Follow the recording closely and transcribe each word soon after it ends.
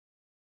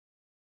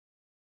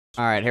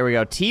All right, here we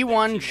go.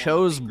 T1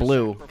 chose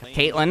blue.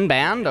 Caitlyn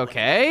banned.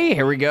 Okay,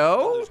 here we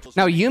go.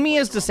 Now Yumi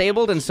is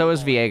disabled and so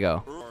is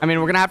Viego. I mean,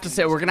 we're gonna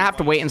have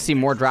to wait and see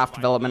more draft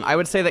development. I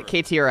would say that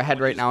KT are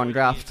ahead right now in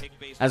draft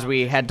as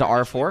we head to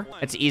R4.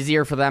 It's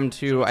easier for them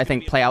to, I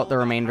think, play out the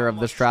remainder of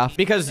this draft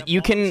because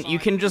you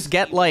can just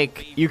get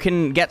like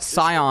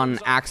Scion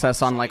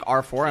access on like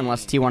R4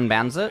 unless T1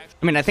 bans it.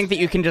 I mean, I think that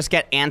you can just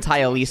get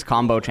anti-Elise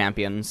combo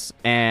champions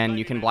and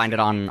you can blind it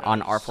on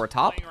R4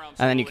 top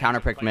and then you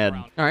counterpick mid.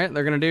 All right,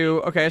 they're gonna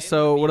do okay.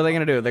 So what are they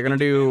gonna do? They're gonna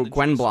do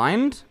Gwen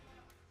blind.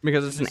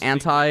 Because it's an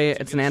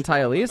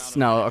anti-Elise?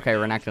 No, okay,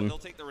 Renekton.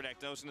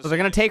 So they're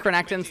going to take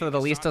Renekton so that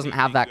Elise doesn't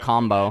have that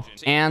combo.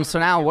 And so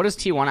now, what is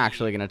T1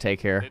 actually going to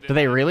take here? Do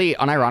they really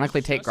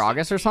unironically take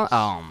Gragas or something?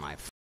 Oh my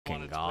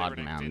fucking god,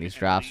 man. These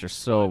drafts are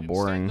so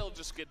boring.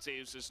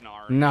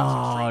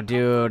 No,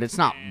 dude, it's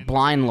not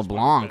blind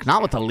LeBlanc.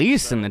 Not with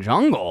Elise in the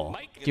jungle.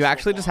 Do you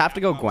actually just have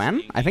to go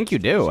Gwen? I think you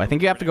do. I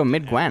think you have to go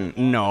mid-Gwen.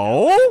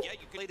 No?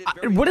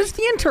 What is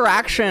the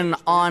interaction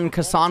on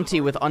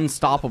K'Sante with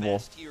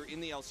Unstoppable?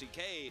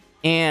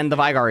 And the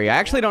Veigar. I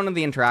actually don't know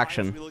the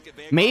interaction.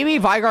 Maybe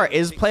Veigar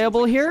is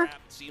playable here.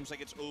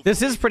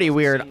 This is pretty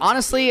weird.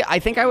 Honestly, I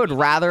think I would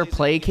rather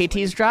play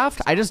KT's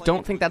draft. I just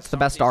don't think that's the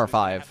best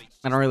R5.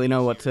 I don't really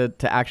know what to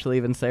actually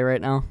even say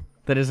right now.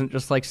 That isn't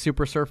just like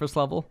super surface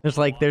level.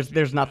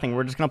 There's nothing.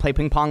 We're just gonna play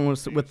ping pong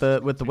with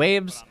the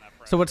waves.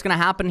 So what's gonna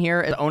happen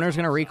here is the owner's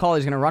gonna recall.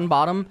 He's gonna run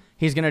bottom.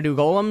 He's gonna do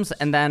golems,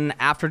 and then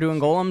after doing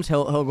golems,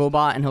 he'll go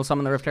bot and he'll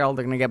summon the Rift Herald.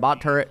 They're gonna get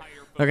bot turret.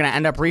 They're gonna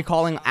end up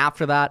recalling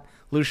after that.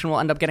 Lucian will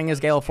end up getting his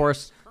Gale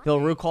Force.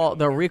 They'll recall.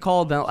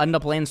 They'll end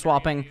up lane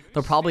swapping.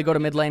 They'll probably go to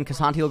mid lane.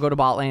 K'Sante will go to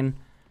bot lane.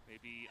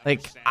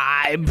 Like,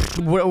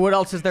 what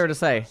else is there to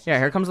say? Yeah,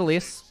 here comes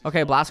Elise.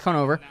 Okay, Blast Cone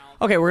over.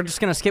 Okay, we're just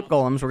gonna skip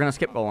golems. We're gonna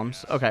skip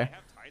golems. Okay.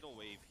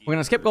 We're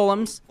gonna skip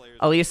golems.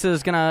 Elise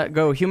is gonna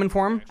go human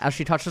form as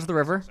she touches the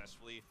river.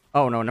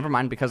 Oh no, never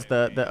mind, because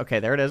okay,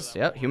 there it is.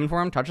 Yep, human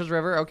form touches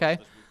river. Okay.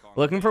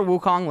 Looking for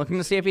Wukong, looking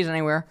to see if he's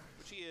anywhere.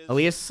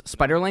 Elise,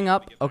 Spiderling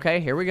up.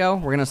 Okay, here we go.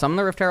 We're gonna summon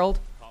the Rift Herald.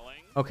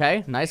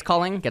 Okay, nice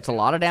culling. Gets a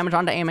lot of damage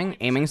onto aiming.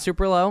 Aiming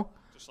super low.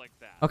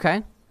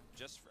 Okay.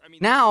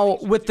 Now,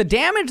 with the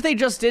damage they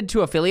just did to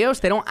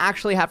Aphelios, they don't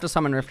actually have to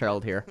summon Rift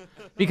Herald here.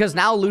 Because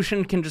now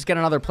Lucian can just get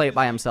another plate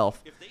by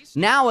himself.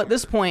 Now, at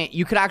this point,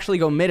 you could actually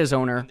go mid as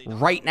owner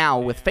right now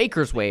with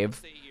Faker's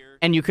wave.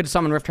 And you could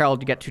summon Rift Herald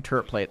to get 2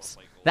 turret plates.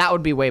 That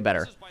would be way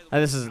better.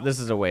 This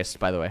is a waste,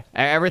 by the way.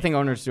 Everything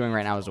owner's doing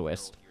right now is a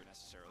waste.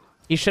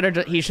 He should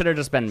have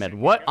just been mid.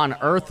 What on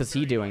earth is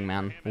he doing,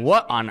 man?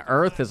 What on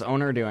earth is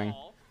owner doing?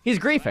 He's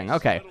griefing.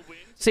 Okay.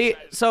 See,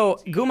 so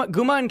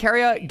Guma and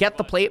Keria get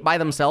the plate by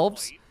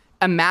themselves.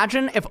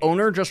 Imagine if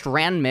owner just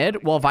ran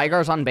mid while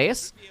Veigar's on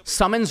base,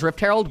 summons Rift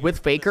Herald with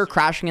Faker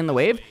crashing in the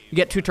wave, you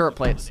get 2 turret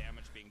plates.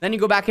 Then you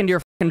go back into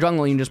your fucking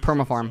jungle and you just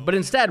permafarm. But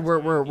instead,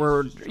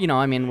 we're you know,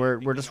 I mean,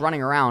 we're just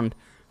running around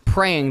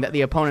praying that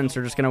the opponents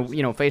are just gonna,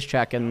 you know, face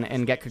check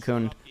and get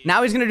cocooned.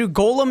 Now he's gonna do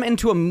Golem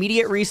into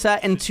immediate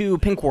reset into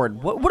Pink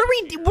Ward. What are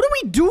we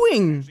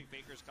doing?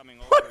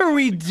 What are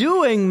we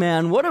doing,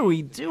 man? What are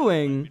we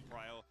doing?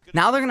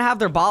 Now they're gonna have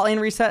their bot lane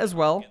reset as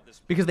well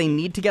because they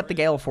need to get the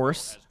Gale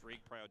Force.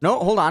 No,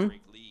 hold on.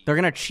 They're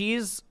gonna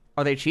cheese.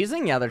 Are they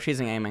cheesing? Yeah, they're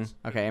cheesing aiming.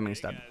 Okay, aiming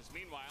stud.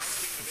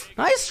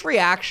 Nice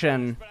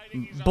reaction.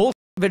 Bull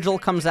Vigil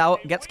comes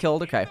out, gets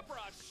killed. Okay.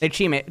 They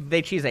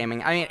cheese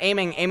aiming. I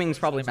mean, aiming's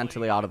probably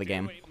mentally out of the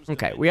game.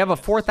 Okay, we have a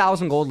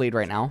 4,000 gold lead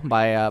right now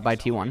by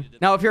T1.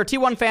 Now, if you're a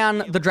T1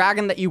 fan, the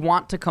dragon that you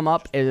want to come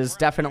up is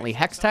definitely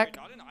Hextech.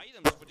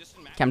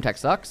 Chemtech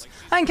sucks.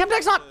 I mean,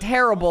 Chemtech's not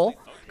terrible,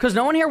 because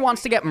no one here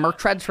wants to get Merc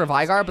Treads for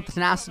Veigar, but the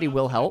tenacity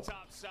will help.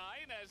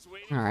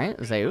 All right,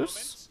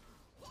 Zeus.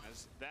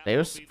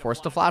 Zeus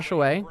forced to flash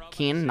away.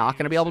 Keen not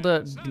gonna be able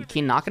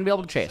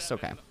to chase.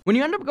 Okay. When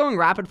you end up going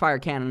rapid fire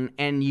cannon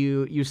and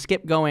you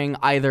skip going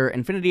either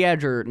Infinity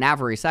Edge or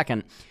Navari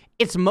second,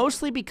 it's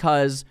mostly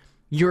because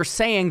you're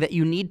saying that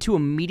you need to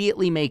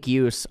immediately make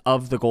use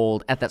of the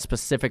gold at that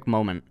specific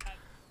moment.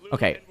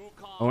 Okay.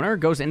 Owner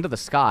goes into the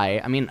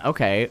sky. I mean,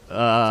 okay.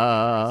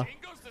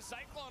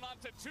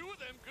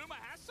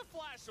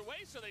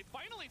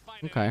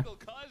 Okay.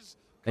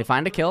 They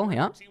find a kill,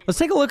 yeah. Let's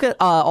take a look at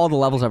all the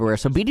levels everywhere.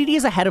 So BDD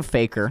is ahead of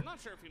Faker.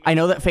 I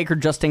know that Faker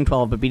just dinged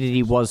 12, but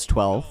BDD was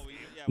 12.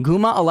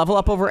 Guma, a level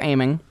up over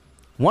aiming.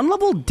 1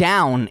 level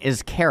down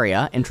is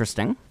Keria.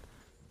 Interesting.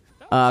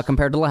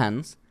 Compared to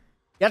Lehens.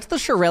 Gets the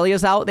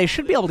Shurelias out. They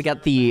should be able to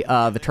get the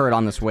turret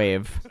on this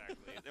wave.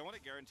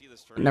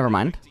 Never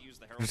mind.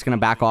 We're just going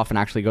to back off and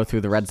actually go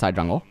through the red side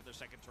jungle.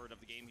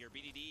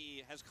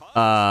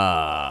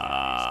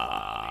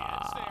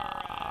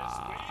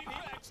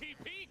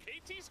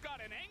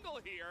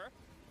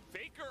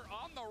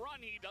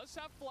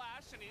 Have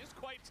flash and he is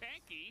quite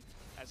tanky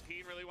as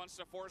Keen really wants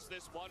to force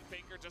this one.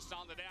 Faker just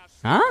on the dash.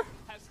 Huh?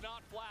 Has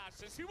not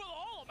flashed as he was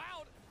all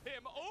about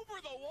him over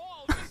the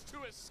wall just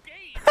to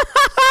escape.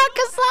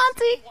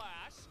 K'Sante.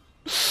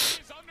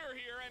 He's under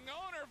here and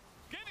owner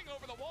getting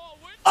over the wall.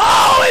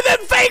 Oh, and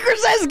then Faker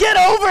says get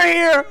over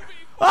here.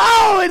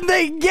 Oh, and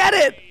they get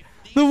it.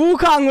 The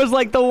Wukong was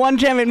like the one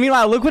champion.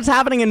 Meanwhile, look what's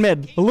happening in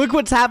mid. Look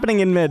what's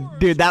happening in mid.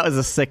 Dude, that was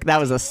a sick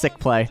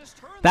play.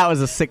 That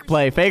was a sick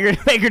play.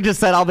 Faker just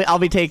said, I'll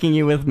be taking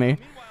you with me.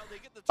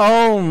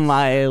 Oh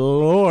my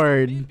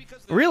lord.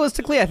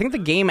 Realistically, I think the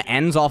game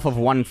ends off of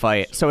one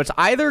fight. So it's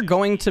either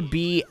going to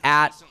be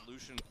at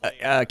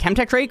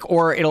Chemtech Drake,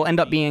 or it'll end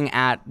up being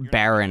at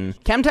Baron.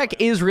 Chemtech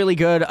is really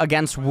good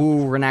against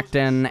Wu,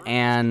 Renekton,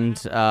 and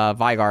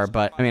Vigar,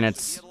 but I mean,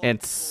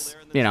 it's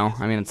you know,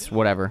 I mean, it's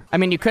whatever. I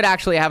mean, you could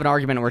actually have an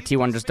argument where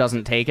T1 just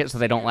doesn't take it, so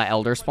they don't let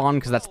Elder spawn,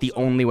 because that's the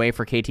only way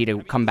for KT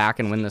to come back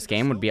and win this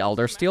game would be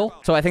Elder steal.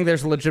 So I think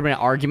there's a legitimate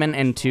argument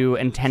into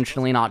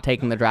intentionally not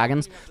taking the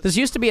dragons. This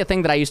used to be a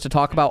thing that I used to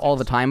talk about all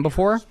the time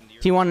before.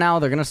 T1 now,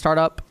 they're going to start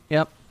up.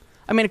 Yep.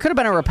 I mean, it could have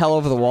been a repel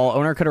over the wall.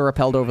 Owner could have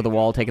repelled over the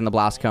wall, taking the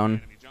blast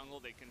cone.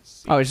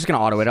 Oh, he's just going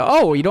to auto it.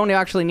 Oh, you don't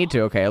actually need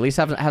to. Okay, at least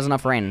has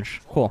enough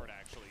range. Cool.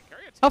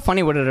 How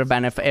funny would it have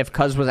been if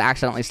Cuz was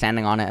accidentally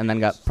standing on it and then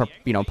got,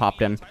 you know,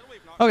 popped in?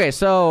 Okay,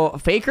 so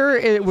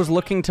Faker was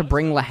looking to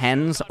bring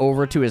Lehens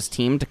over to his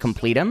team to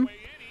complete him.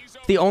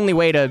 The only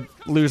way to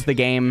lose the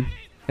game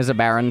is a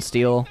Baron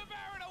steal.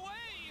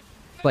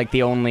 Like,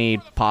 the only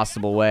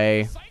possible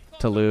way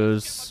to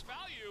lose.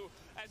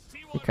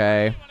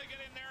 Okay.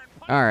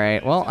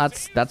 Alright, well,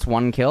 that's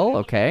one kill.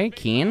 Okay,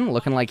 Keen,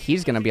 looking like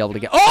he's gonna be able to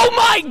get... Oh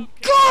my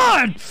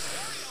god!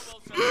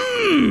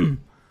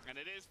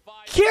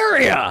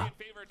 Kyria!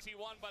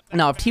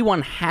 Now, if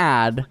T1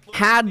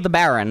 had the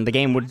Baron, the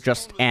game would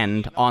just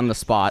end on the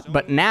spot.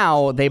 But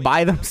now, they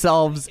buy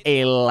themselves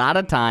a lot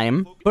of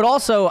time. But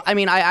also, I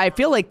mean, I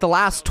feel like the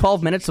last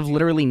 12 minutes of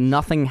literally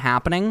nothing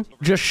happening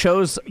just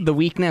shows the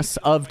weakness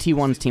of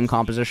T1's team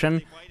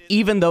composition,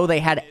 even though they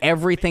had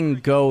everything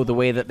go the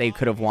way that they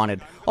could have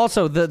wanted.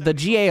 Also, the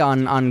GA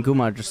on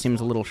Guma just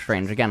seems a little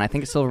strange. Again, I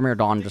think Silvermere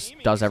Dawn just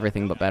does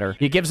everything but better.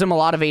 It gives him a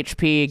lot of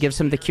HP, gives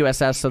him the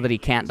QSS so that he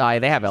can't die.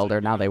 They have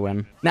Elder, now they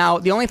win. Now,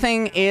 the only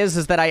thing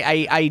is that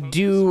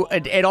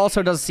it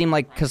also does seem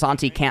like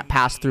Kazanti can't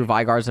pass through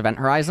Vigar's event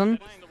horizon.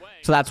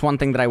 So that's one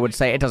thing that I would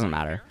say. It doesn't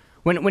matter.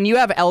 When you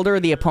have Elder,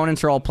 the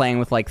opponents are all playing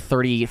with like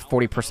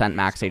 30-40%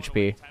 max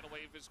HP.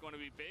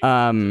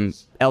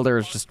 Elder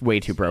is just way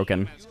too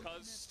broken.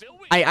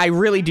 I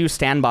really do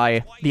stand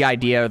by the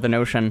idea, the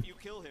notion,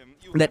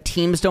 that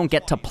teams don't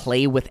get to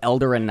play with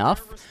Elder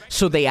enough,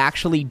 so they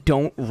actually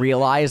don't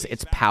realize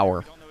its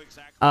power.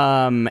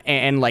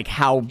 And like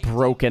how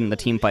broken the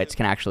team fights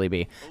can actually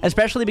be.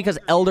 Especially because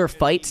Elder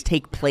fights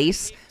take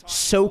place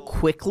so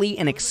quickly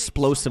and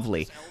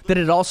explosively that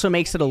it also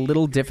makes it a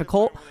little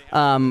difficult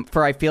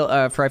I feel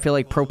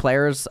like pro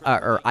players,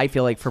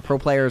 for pro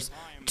players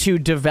to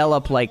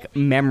develop like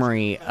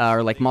memory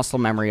or like muscle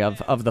memory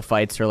of the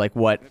fights, or like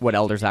what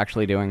Elder's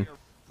actually doing.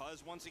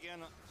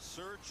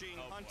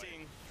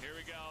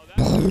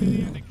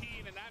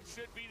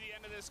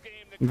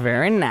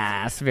 Very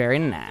nice, very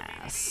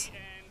nice.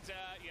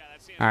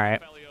 All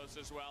right.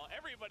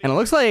 And it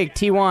looks like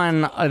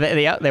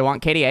T1 they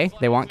want KDA.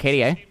 They want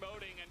KDA.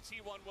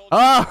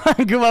 Oh,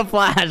 Guma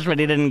flash, but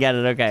he didn't get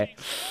it. Okay.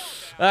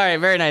 All right,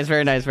 very nice,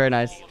 very nice, very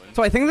nice.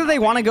 So I think that they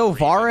want to go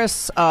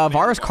Varus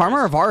Karma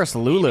or Varus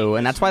Lulu,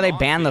 and that's why they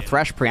ban the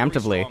Thresh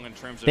preemptively.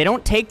 They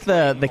don't take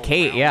the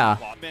Kate, yeah.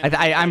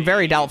 I'm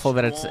very doubtful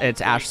that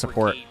it's Ashe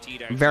support.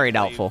 Very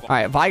doubtful. All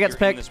right, Vi gets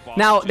picked.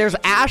 Now, there's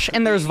Ashe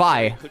and there's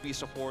Vi.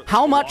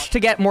 How much to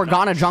get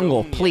Morgana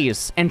jungle,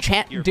 please?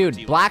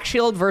 Dude, Black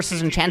Shield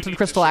versus Enchanted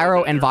Crystal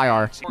Arrow and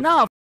Viar.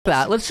 No, f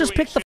that. Let's just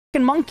pick the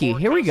fucking monkey.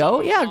 Here we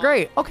go. Yeah,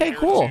 great. Okay,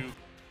 cool.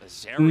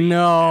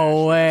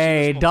 No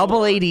way.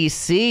 Double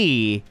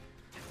ADC.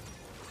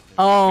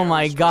 Oh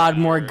my god,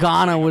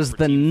 Morgana was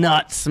the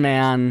nuts,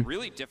 man.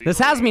 This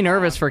has me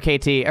nervous for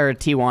KT or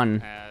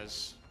T1.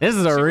 This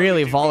is a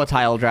really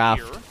volatile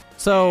draft.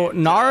 So,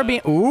 Nara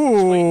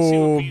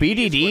ooh,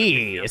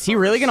 BDD. Is he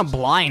really gonna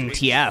blind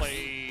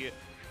TF?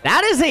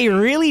 That is a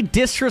really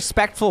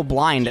disrespectful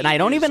blind, and I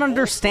don't even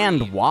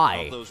understand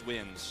why.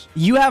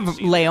 You have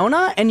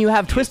Leona and you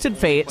have Twisted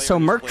Fate, so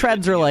Merc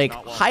Treads are like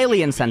highly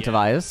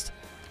incentivized.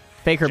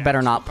 Faker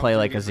better not play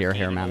like Azir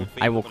here, man.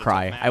 I will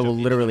cry. I will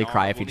literally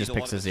cry if he just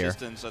picks Azir.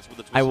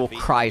 I will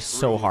cry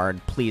so hard.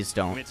 Please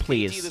don't.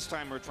 Please.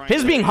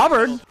 His being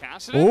hovered.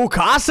 Ooh,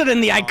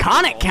 Kassadin, the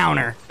iconic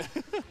counter.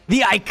 The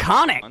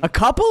iconic. A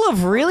couple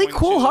of really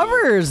cool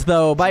hovers,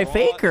 though, by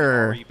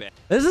Faker.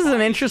 This is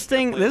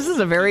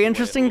a very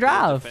interesting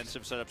draft.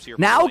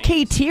 Now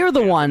KT are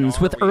the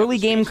ones with early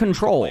game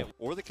control.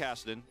 Or the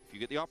Kassadin, if you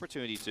get the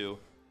opportunity to.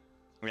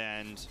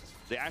 And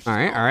they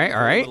actually all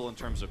right. In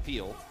terms of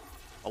peel.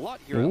 A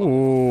lot here.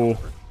 Ooh.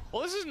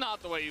 Well, this is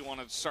not the way you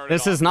wanted to start.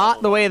 This is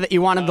not the way that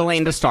you wanted the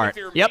lane to start.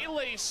 Yep.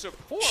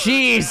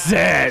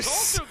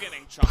 Jesus.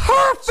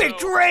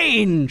 Perfect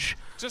range.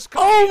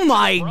 Oh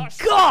my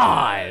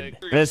god.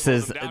 This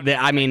is,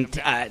 I mean,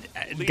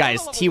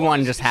 guys,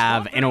 T1 just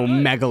have an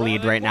Omega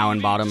lead right now in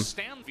bottom.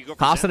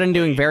 Kassadin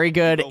doing very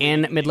good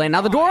in mid lane.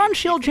 Now, the Doron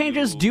shield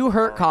changes do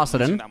hurt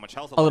Kassadin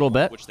a little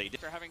bit.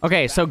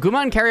 Okay, so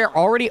Guma and Carrier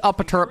already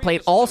up a turret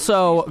plate.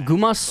 Also,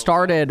 Guma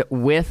started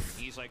with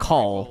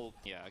Call.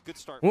 good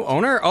start. Ooh,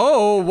 Owner.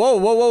 Oh, whoa,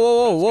 whoa,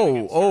 whoa,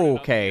 whoa, whoa.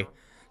 Okay.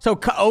 So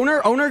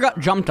Owner got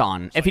jumped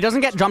on. If he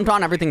doesn't get jumped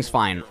on, everything's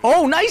fine.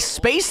 Oh, nice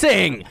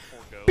spacing.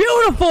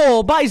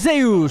 Beautiful by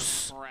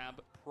Zeus.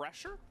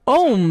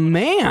 Oh,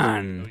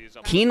 man.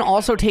 Keen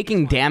also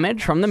taking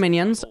damage from the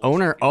minions.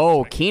 Owner.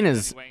 Oh, Keen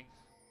is...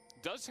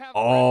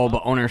 Oh,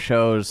 but Owner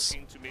shows...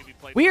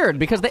 Weird,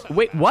 because they...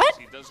 Wait, what?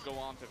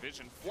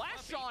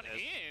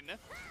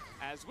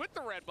 As with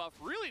the red buff,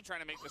 really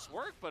trying to make this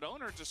work, but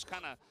Owner just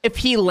kind of... If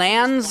he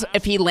lands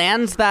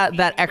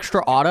that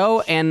extra auto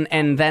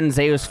and then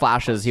Zeus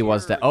flashes, he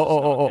was dead.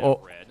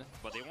 Oh.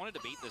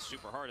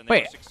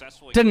 Wait,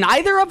 did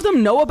neither of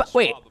them know about...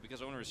 Wait,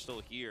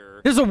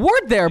 there's a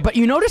ward there, but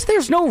you notice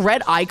there's no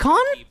red icon?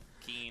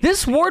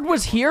 This ward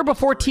was here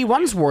before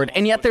T1's ward,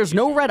 and yet there's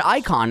no red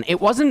icon.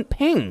 It wasn't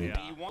pinged.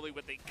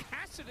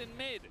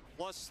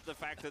 Plus the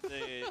fact that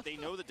they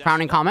know the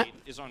Crowning Comet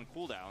is on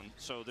cooldown,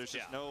 so there's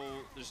just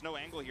no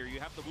angle here.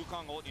 You have the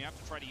Wukong ult, and you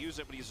have to try to use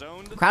it, but he's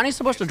zoned. Crowning's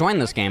supposed to join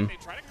this game. They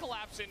try to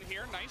collapse in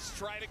here. Nice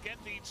try to get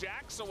the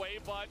Jacks away,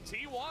 but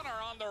T1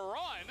 are on the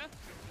run.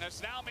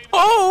 That's now maybe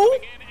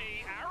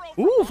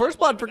Ooh, first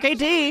blood for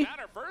KT.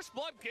 First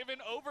blood given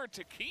over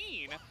to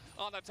Keen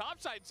on the top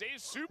side.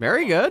 Zay's super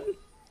Very good.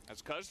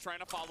 As Cuz trying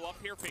to follow up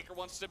here, Faker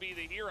wants to be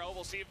the hero.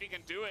 We'll see if he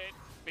can do it.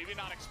 Maybe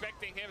not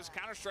expecting him. His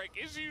Counter-Strike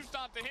is used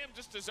onto him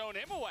just to zone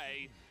him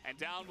away. And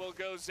down will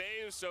go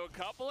Zeus. So a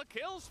couple of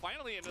kills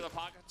finally into the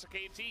pockets of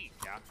KT.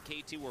 Yeah,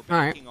 KT we're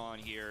banking on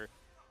here.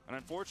 And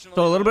unfortunately,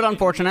 so a little bit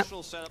unfortunate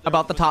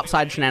about the top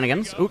side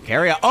shenanigans. Ooh,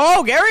 Garia.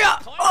 Oh,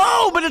 Garia.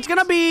 Oh, but it's going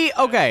to be...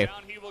 Okay.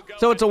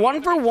 So it's a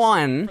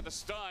 1-for-1.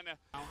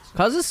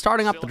 Cuz is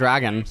starting up the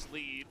dragon.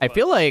 I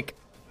feel like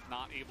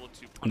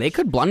they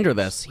could blunder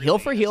this. Heal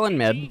for heal in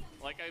mid.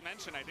 Like I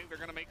mentioned, I think they're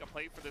going to make a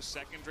play for this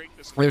second Drake.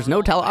 There's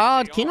no tell.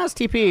 Keen has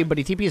TP, but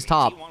he TP's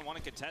top.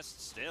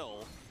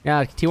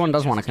 Yeah, T1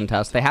 does want to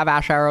contest. They have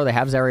Ash Arrow, they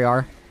have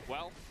Zeriar.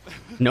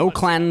 No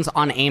cleanse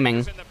on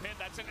aiming.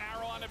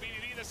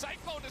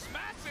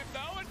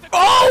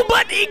 Oh,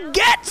 but he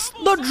gets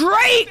the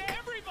Drake!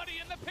 Everybody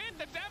in the pit,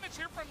 the damage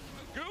here from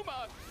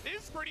Guma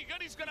is pretty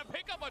good. He's going to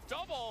pick up a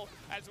double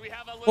as we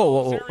have a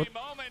little Zeri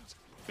moment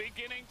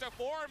beginning to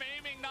form,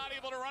 aiming, not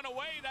able to run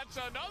away. That's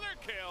another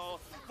kill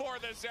for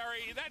the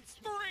Zeri. That's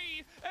 3,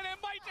 and it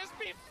might just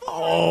be 4.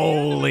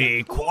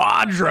 Holy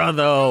quadra,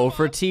 though,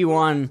 for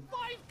T1.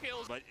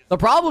 The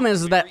problem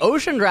is that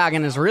Ocean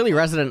Dragon is really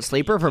resident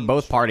sleeper for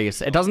both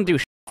parties. It doesn't do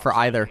shit for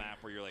either.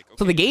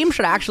 So the game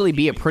should actually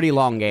be a pretty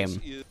long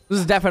game. This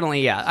is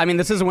definitely, yeah. I mean,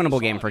 this is a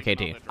winnable game for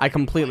KT. I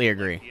completely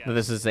agree that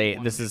this is a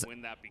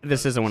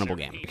winnable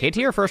game. KT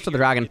are first to the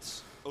dragon.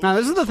 Now,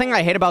 this is the thing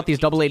I hate about these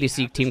double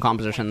ADC team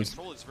compositions.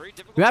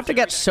 You have to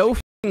get so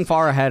f***ing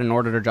far ahead in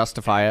order to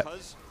justify it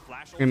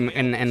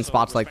in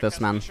spots like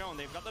this, man.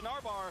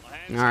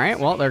 All right,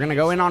 well, they're going to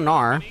go in on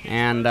Gnar,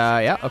 and,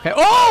 yeah, okay.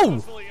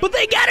 Oh! But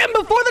they get him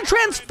before the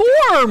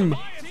transform!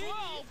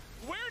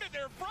 Where did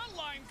their front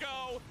line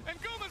go?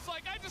 And Guma's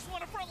like, I just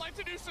want a front line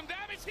to do some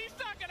damage. He's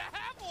not going to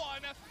have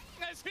one.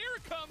 As here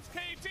comes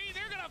KT,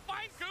 they're going to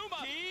find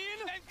Guma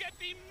and get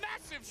the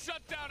massive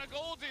shutdown of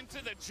gold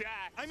into the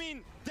Jack. I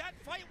mean, that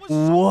fight was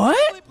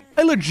what?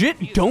 I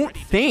legit don't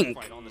think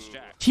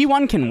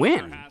T1 can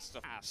win.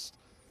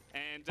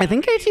 I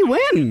think KT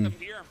win.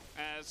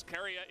 As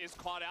Keria is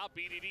caught out,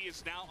 BDD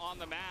is now on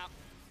the map.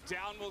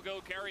 Down will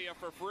go Keria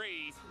for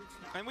free.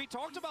 And we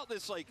talked about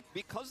this, like,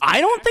 because... I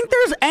don't think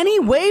there's any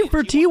way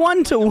for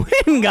T1 to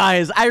win,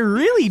 guys. I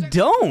really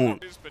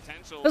don't.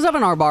 Does have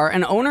an R-bar,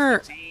 and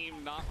Owner...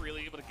 Not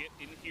really able to get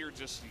in here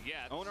just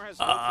yet. Owner has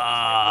no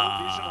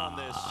vision on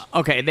this.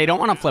 Okay, they don't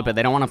want to flip it.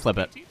 They don't want to flip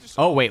it.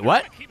 Oh, wait,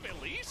 what?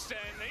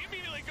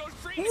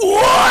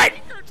 What?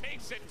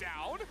 Takes it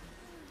down.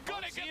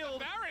 Gonna get the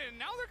Baron, and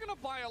now they're gonna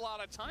buy a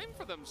lot of time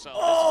for themselves.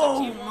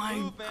 Oh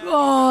my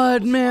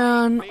god,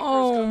 man.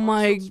 Oh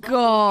my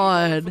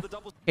god.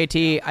 KT,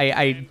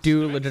 I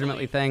do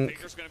legitimately think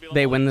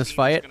they win this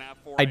fight.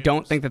 I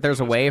don't think that there's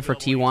a way for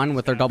T1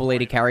 with their double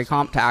 80 carry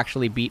comp to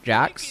actually beat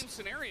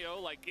Jax.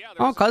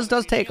 Oh, Cuz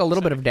does take a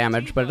little bit of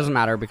damage, but it doesn't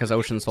matter because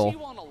Ocean Soul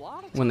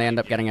when they end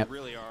up getting it.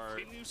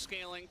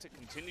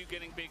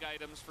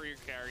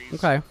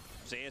 Okay.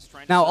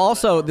 Now,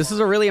 also, this is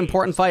a really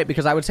important fight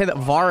because I would say that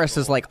Varus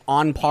is like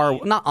on par,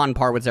 not on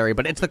par with Zeri,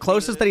 but it's the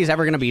closest that he's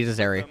ever going to be to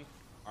Zeri.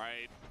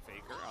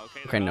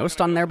 Okay, no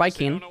stun there by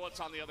Keen.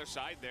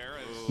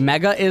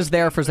 Mega is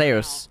there for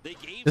Zeus.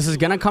 This is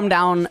going to come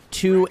down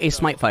to a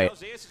smite fight.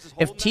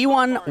 If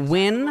T1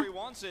 win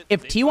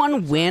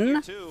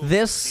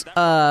this,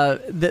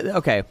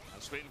 okay.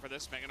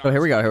 So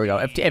here we go,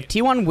 If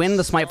T1 win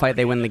the smite fight,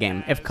 they win the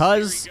game. If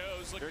Cuz...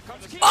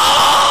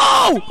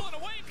 Oh!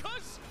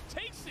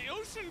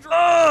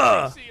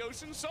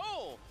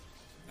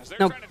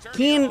 Now,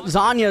 Keen,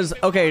 Zanya's...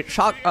 Okay,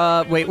 shock...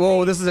 wait,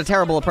 whoa, this is a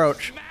terrible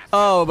approach.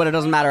 Oh, but it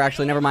doesn't matter,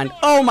 actually. Never mind.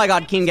 Oh, my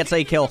God, Keen gets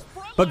a kill.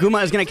 But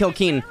Guma is going to kill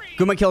Keen.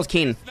 Guma kills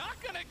Keen.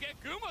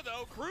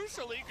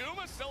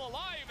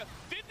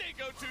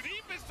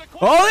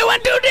 Oh, they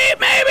went too deep,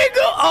 maybe!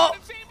 Oh!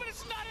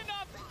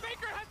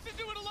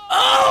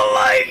 Oh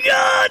my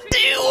god,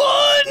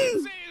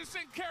 T1!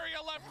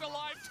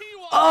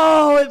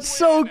 Oh, it's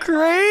so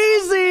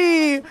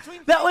crazy!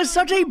 That was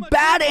such a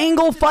bad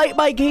angle fight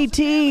by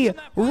KT,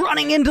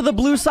 running into the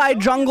blue side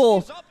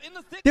jungle.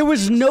 There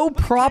was no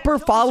proper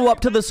follow-up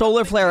to the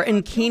solar flare,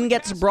 and Keen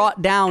gets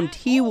brought down.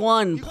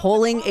 T1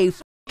 pulling a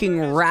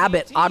fucking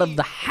rabbit out of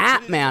the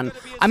hat, man.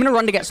 I'm gonna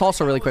run to get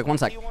Salsa really quick. 1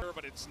 sec.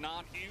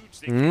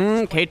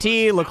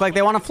 KT look like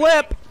they want to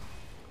flip.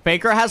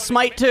 Faker has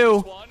smite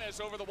too.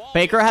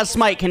 Faker has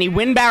smite. Can he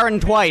win Baron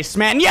twice,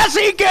 man? Yes,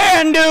 he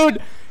can,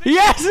 dude.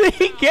 Yes,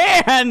 he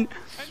can!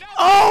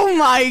 Oh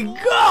my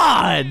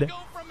god!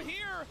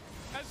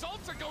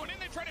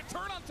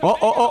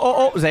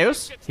 Oh,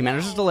 Zeus. He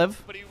manages to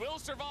live. But he will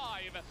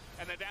survive,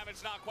 and the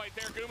damage not quite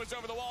there. Guma's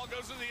over the wall,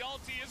 goes to the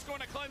ult. He is going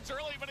to cleanse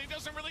early, but he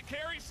doesn't really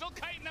care. He's still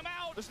kiting him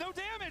out. There's no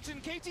damage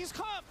in KT's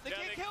comp. They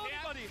can't kill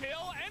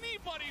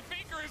anybody.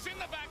 Faker is in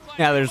the back line.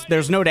 Yeah,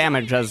 there's no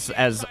damage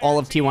as all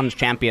of T1's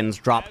champions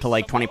drop to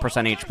like 20%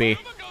 HP.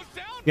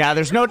 Yeah,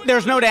 there's no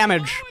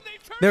damage.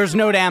 There's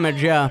no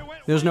damage, yeah.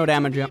 There's no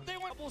damage, yeah.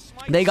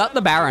 They got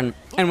the Baron,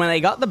 and when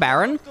they got the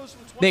Baron,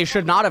 they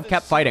should not have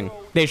kept fighting.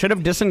 They should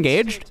have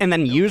disengaged and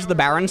then used the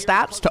Baron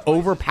stats to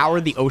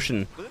overpower the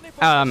Ocean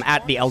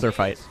at the Elder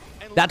fight.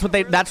 That's what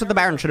the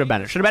Baron should have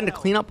been. It should have been to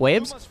clean up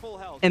waves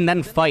and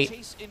then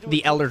fight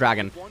the Elder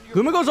Dragon.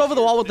 Guma goes over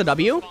the wall with the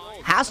W,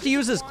 has to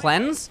use his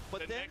cleanse,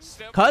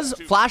 cuz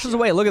flashes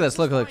away. Look at this,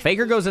 look.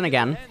 Faker goes in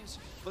again.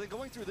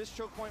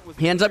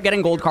 He ends up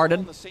getting gold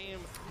carded.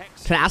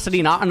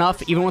 Tenacity not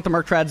enough, even with the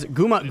Merc Treads.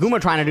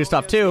 Guma trying to do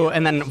stuff too,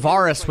 and then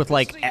Varus with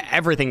like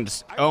everything.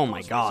 Just, oh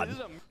my god.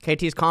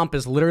 KT's comp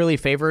is literally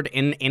favored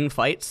in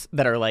fights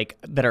that are like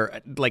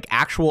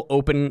actual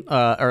open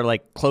or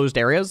like closed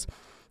areas.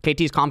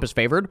 KT's comp is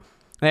favored.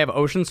 They have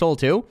Ocean Soul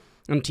too,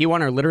 and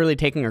T1 are literally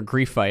taking a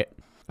grief fight.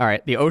 All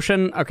right, the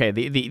Ocean. Okay,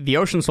 the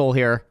Ocean Soul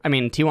here. I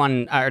mean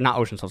T1 or not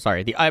Ocean Soul.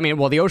 Sorry. The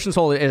Ocean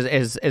Soul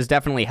is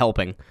definitely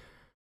helping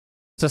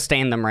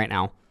sustain them right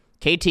now.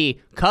 KT,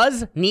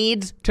 cuz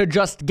needs to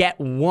just get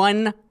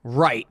one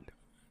right.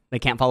 They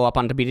can't follow up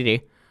onto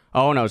BDD.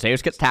 Oh no,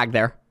 Zeus gets tagged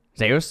there.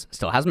 Zeus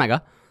still has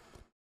Mega.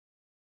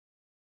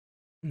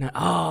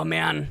 Oh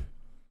man.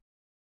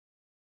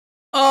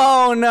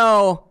 Oh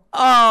no.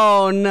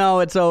 Oh no,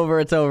 it's over.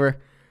 It's over.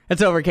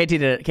 It's over. KT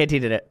did it. KT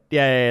did it.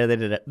 Yeah, they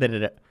did it. They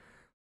did it.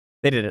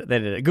 They did it. They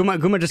did it.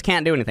 Guma just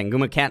can't do anything.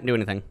 Guma can't do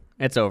anything.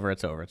 It's over.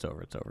 It's over. It's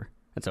over. It's over.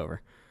 It's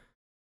over.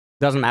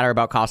 Doesn't matter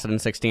about Costin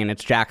 16.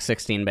 It's Jack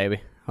 16,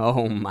 baby.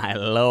 Oh my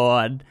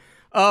lord.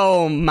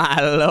 Oh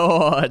my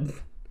lord.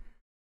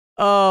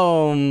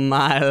 Oh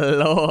my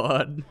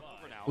lord.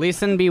 Lee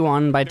Sin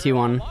B1 by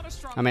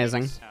T1.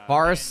 Amazing.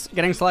 Varus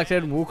getting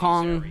selected.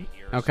 Wukong.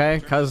 Okay,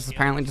 because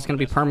apparently just going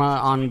to be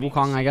perma on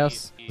Wukong, I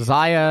guess.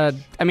 Xayah.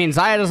 I mean,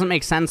 Xayah doesn't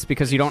make sense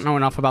because you don't know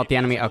enough about the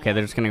enemy. Okay,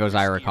 they're just going to go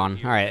Xayah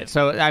Rakan. All right,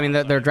 so, I mean,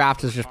 their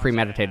draft is just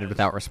premeditated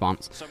without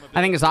response.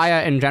 I think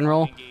Xayah, in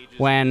general,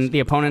 when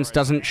the opponents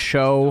doesn't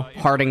show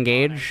hard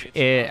engage,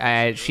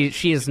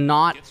 she is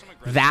not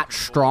that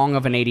strong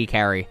of an AD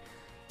carry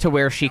to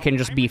where she can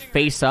just be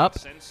face up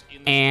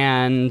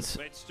and,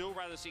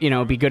 you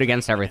know, be good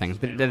against everything.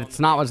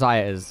 It's not what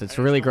Xayah is. It's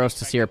really gross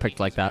to see her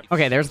picked like that.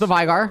 Okay, there's the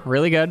Veigar.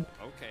 Really good.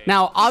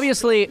 Now,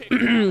 obviously,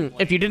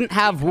 if you didn't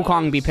have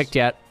Wukong be picked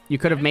yet, you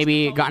could have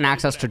maybe gotten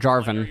access to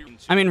Jarvan.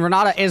 I mean,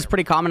 Renata is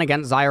pretty common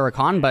against Xayah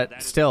Rakan, but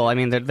still, I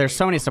mean, there's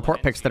so many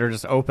support picks that are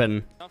just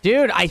open.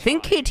 Dude, I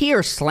think KT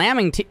are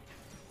slamming T...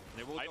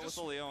 I just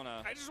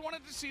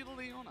wanted to see the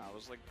Leona. I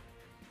was like,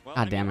 well,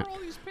 God damn it.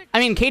 I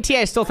mean, KT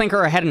I still think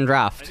are ahead in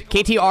draft.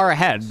 KT are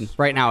ahead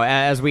right now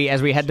as we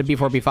head to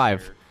B4,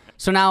 B5.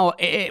 So now,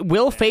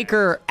 will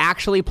Faker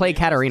actually play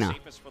Katarina?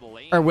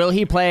 Or will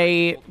he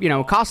play, you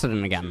know,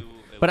 Kossadin again?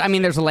 But, I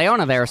mean, there's a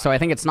Leona there, so I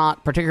think it's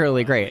not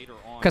particularly great.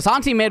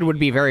 K'Sante mid would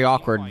be very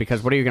awkward,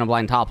 because what are you going to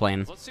blind top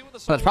lane?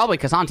 So it's probably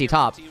K'Sante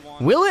top.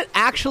 Will it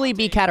actually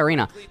be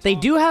Katarina? They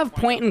do have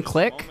point and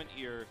click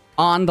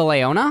on the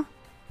Leona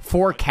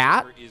for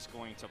Cat,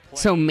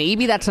 so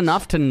maybe that's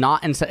enough to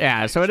not...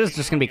 Yeah, so it is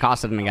just going to be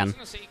Kossadin again.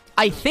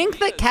 I think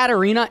that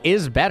Katarina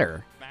is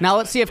better. Now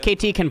let's see if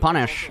KT can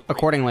punish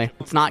accordingly.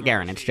 It's not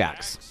Garen, it's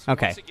Jax.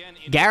 Okay.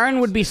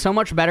 Garen would be so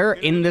much better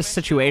in this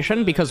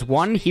situation because,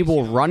 one, he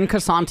will run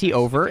K'Sante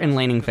over in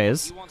laning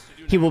phase.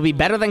 He will be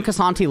better than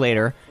K'Sante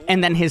later,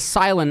 and then his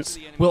silence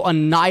will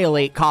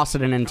annihilate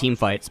Kossadin in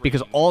teamfights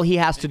because all he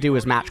has to do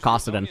is match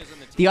Kossadin.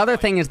 The other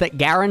thing is that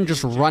Garen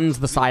just runs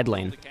the side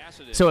lane.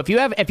 So if you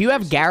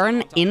have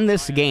Garen in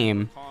this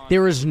game,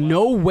 there is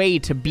no way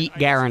to beat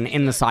Garen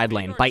in the side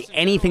lane by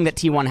anything that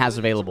T1 has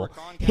available.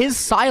 His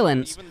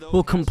silence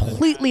will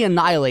completely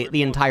annihilate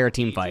the entire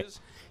team fight.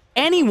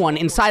 Anyone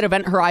inside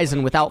Event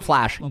Horizon without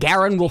Flash,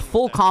 Garen will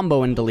full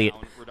combo and delete.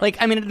 Like,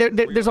 I mean,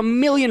 there's a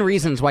million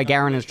reasons why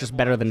Garen is just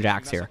better than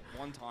Jax here.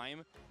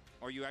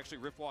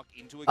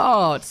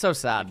 Oh, it's so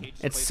sad.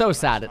 It's so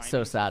sad. It's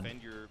so sad.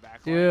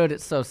 Dude,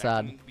 it's so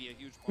sad.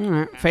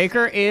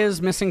 Faker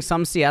is missing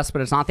some CS,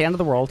 but it's not the end of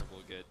the world.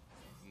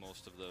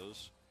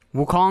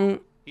 Wukong.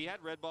 He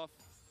had red buff,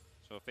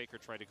 So if Faker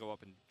tried to go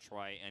up and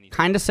try anything,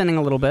 Kind of sinning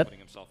a little bit. putting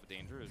himself in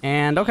danger.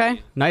 And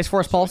okay, nice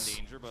force pulse.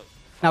 Danger, but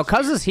Now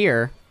Cuz is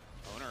here.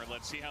 Owner,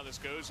 let's see how this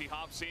goes. He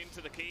hops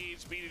into the cage.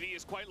 BDD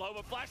is quite low,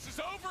 but flashes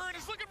over and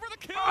is looking for the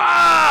kill.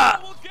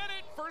 Ah! We'll get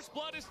it. First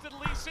blood is to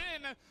Lee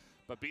Sin,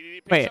 but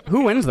BDD picks Wait, up a who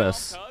kill. wins Now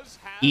this? Cuz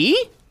has E?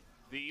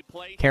 the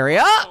play.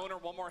 Carrier? Owner,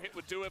 one more hit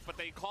would do it, but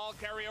they call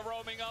Carrier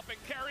roaming up, and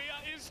Carrier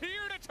is here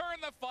to turn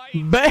the fight.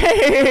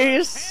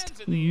 Based!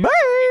 Hands in the air.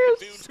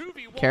 He Based! can do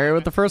 2v1. Carrier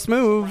with the first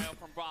move. Ryo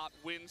from bot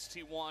wins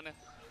T1.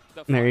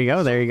 The There you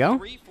go, there you go.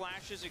 3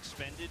 flashes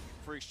expended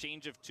for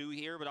exchange of 2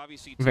 here, but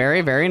obviously Very,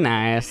 very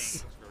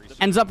nice.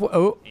 Ends up,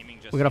 oh,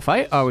 we gotta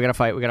fight? Oh, we gotta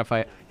fight, we gotta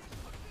fight.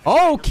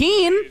 Oh,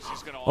 Keen!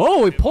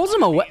 Oh, he pulls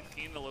him away.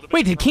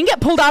 Wait, did Keen get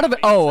pulled out of it?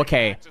 Oh,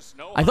 okay.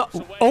 I thought,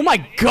 oh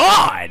my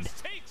god!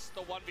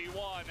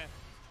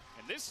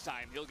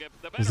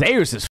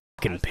 Zeus is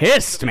fucking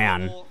pissed,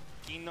 man.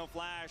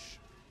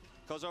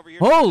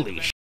 Holy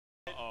sh**.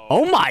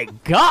 Oh my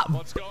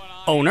god.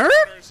 Owner?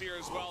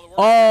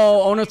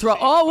 Oh, Owner throw.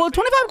 Oh, well,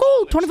 25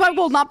 gold. 25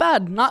 gold, not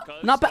bad. Not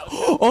bad.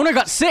 Owner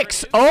got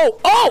 6.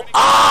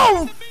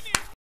 Oh!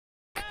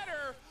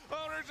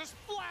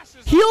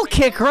 Heel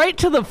kick right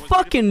to the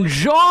fucking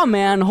jaw,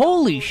 man.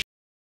 Holy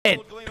shit.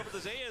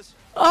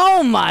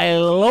 Oh my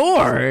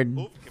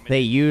lord.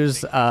 They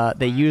use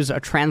a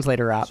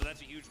translator app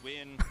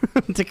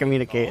to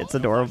communicate. It's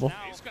adorable.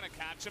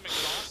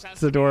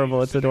 It's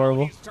adorable. It's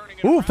adorable.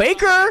 Ooh,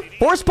 Faker!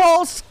 Force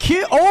pulse!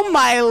 Oh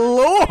my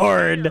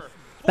lord!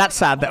 That's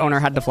sad that Owner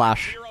had to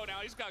flash.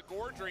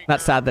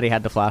 That's sad that he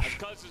had to flash.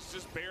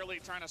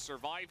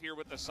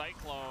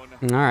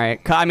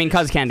 Alright. I mean,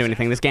 Cuz can't do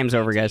anything. This game's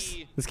over, guys.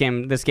 This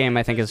game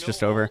I think is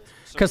just over.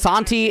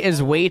 Kasanti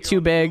is way too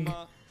big.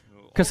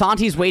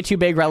 Kasanti's way too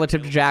big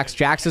relative to Jax.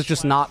 Jax is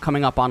just not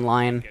coming up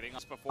online.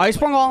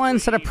 Iceborne All-In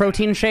instead of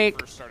Protein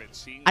Shake.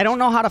 I don't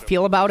know how to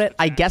feel about it.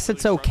 I guess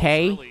it's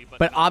okay.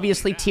 But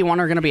obviously T1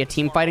 are going to be a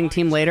team fighting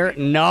team later.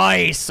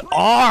 Nice!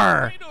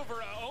 R!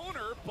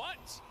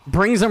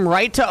 Brings him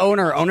right to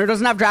Owner. Owner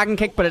doesn't have Dragon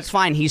Kick, but it's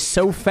fine. He's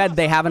so fed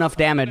they have enough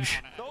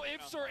damage.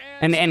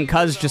 And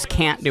Cuz just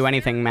can't do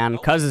anything, man.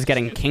 Cuz is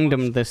getting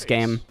kingdomed this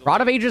game.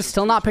 Rod of Ages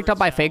still not picked up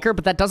by Faker,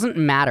 but that doesn't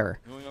matter.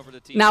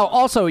 Now,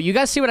 also, you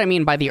guys see what I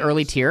mean by the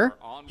early tier?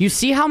 You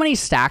see how many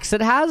stacks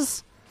it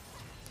has?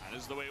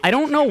 I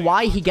don't know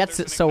why he gets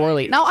it so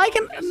early. Now,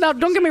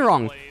 don't get me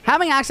wrong.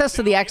 Having access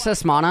to the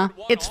excess mana,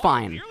 it's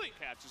fine.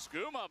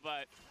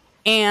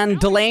 And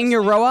delaying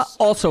your Roa,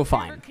 also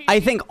fine. I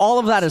think all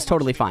of that is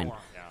totally fine.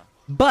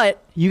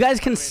 But you guys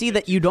can see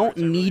that you don't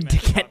need to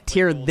get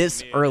tier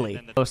this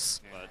early.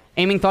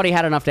 Aiming thought he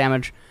had enough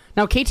damage.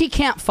 Now, KT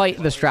can't fight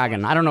this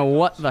dragon. I don't know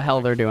what the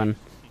hell they're doing.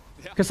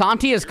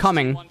 Kasanti is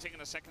coming.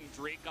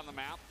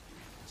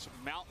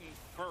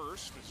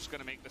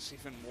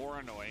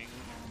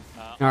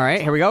 All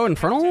right, here we go.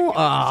 Infernal.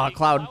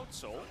 Cloud.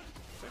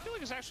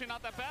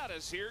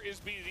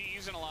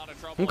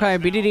 Okay,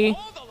 BDD.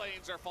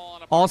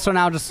 Also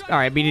now just... All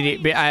right,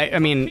 BDD. I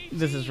mean,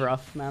 this is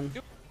rough, man.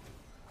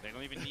 They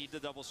don't even need the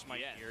double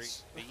smite here.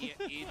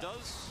 He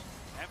does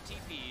have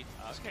TP.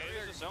 Okay,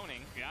 there's a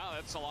zoning. Yeah,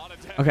 that's a lot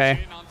of damage okay.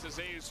 onto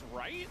Zay's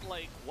right.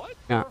 Like, what?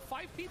 Yeah. There were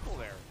 5 people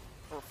there.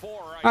 Or 4.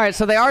 All right,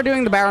 so they are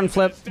doing the Baron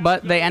flip,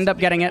 but they end up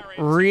getting it.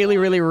 Really,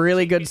 really,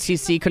 really good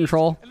CC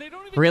control.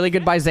 Really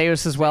good by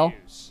Zeus as well.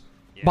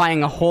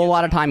 Buying a whole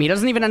lot of time. He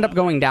doesn't even end up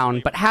going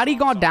down, but had he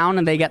gone down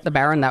and they get the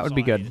Baron, that would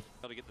be good.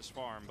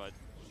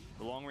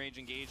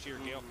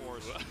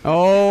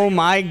 Oh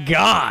my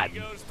god.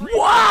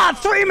 Wow,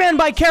 3-man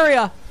by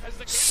Carrier.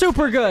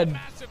 Super good.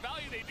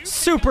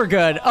 Super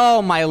good.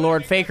 Oh my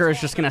lord, Faker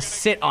is just gonna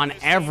sit on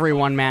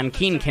everyone, man.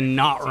 Keen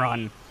cannot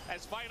run.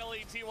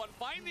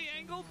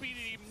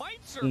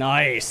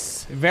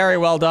 Nice. Very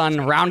well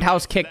done.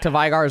 Roundhouse kick to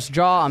Vigar's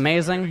jaw.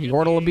 Amazing.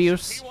 Yordle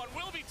abuse.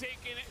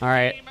 All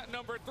right.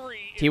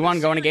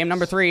 T1 going to game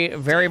number 3.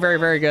 Very, very,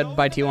 very good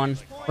by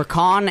T1.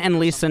 Rakan and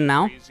Lee Sin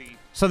now.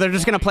 So they're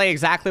just going to play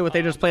exactly what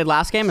they just played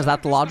last game? Is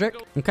that the logic?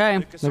 Okay.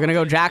 They're going to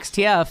go Jax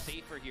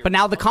TF. But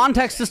now the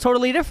context is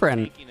totally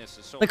different.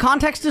 The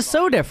context is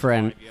so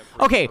different.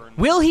 Okay,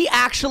 will he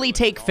actually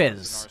take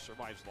Fizz?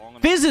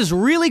 Fizz is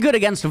really good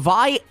against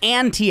Vi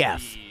and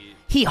TF.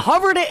 He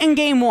hovered it in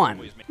game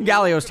 1.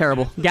 Galio's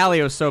terrible.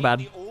 Galio's so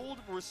bad.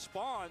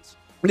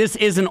 This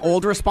is an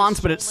old response,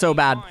 but it's so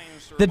bad.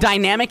 The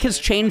dynamic has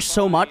changed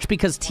so much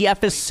because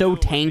TF is so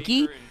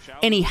tanky,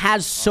 and he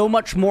has so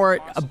much more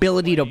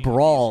ability to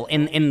brawl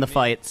in the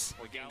fights.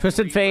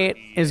 Twisted Fate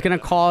is going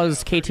to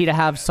cause KT to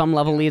have some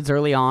level leads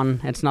early on.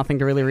 It's nothing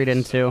to really read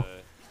into.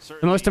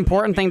 The most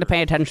important thing to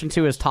pay attention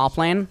to is top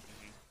lane,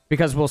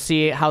 because we'll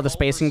see how the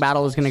spacing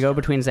battle is going to go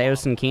between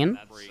Zeus and Keen.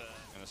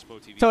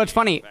 So it's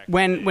funny,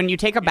 when you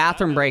take a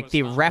bathroom break,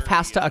 the ref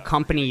has to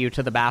accompany you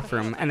to the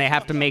bathroom, and they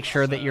have to make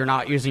sure that you're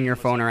not using your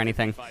phone or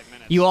anything.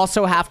 You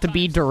also have to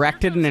be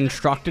directed and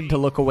instructed to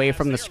look away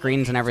from the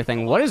screens and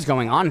everything. What is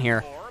going on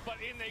here?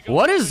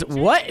 What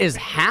is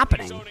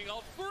happening?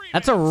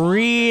 That's a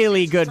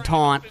really good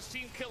taunt.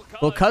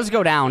 Will Cuz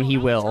go down? He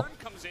will.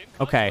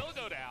 Okay.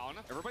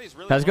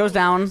 Cuz goes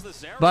down,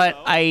 but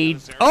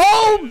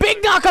oh,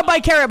 big knockup by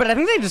Kara, but I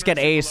think they just get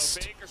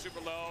aced.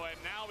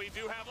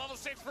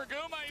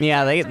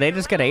 Yeah, they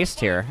just get aced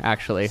here,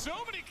 actually.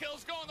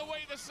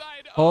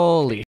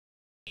 Holy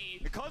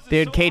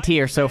dude, KT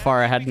are so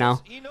far ahead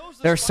now.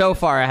 They're so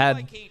far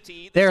ahead.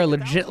 They're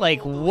legit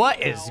like,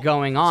 what is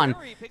going on?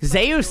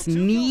 Zeus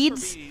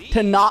needs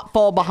to not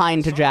fall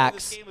behind to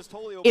Jax.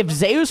 If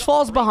Zeus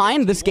falls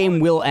behind, this game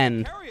will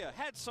end.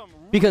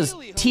 Because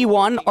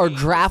T1 are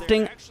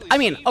drafting... I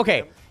mean,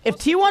 okay, if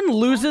T1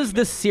 loses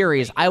this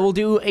series, I will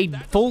do a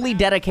fully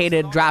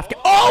dedicated draft...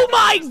 Oh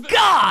my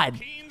god!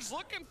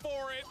 Looking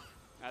for it.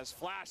 As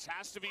Flash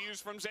has to be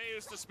used from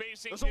Zeus, the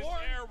spacing is there.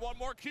 One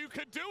more Q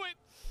could do it.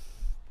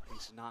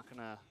 He's not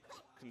gonna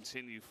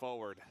continue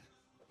forward.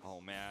 Oh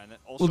man.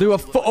 We'll do a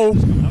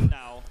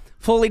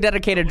fully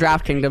dedicated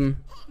draft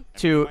kingdom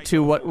to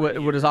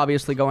what is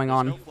obviously going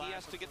on.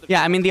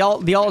 Yeah, I mean the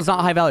ult is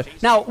not high value.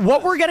 Now,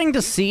 what we're getting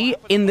to see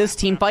in this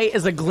team fight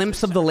is a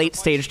glimpse of the late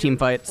stage team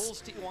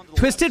fights.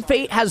 Twisted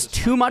Fate has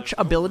too much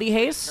ability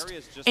haste,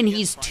 and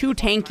he's too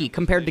tanky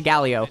compared to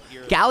Galio.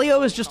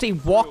 Galio is just a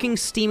walking,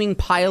 steaming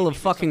pile of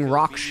fucking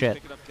rock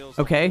shit,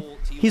 okay?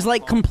 He's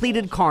like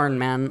completed Karn,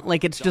 man.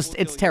 Like, it's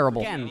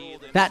terrible. Again,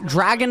 that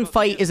dragon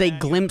fight is a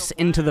glimpse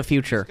into the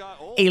future.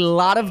 A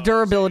lot of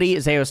durability,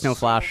 Zeus no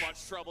flash.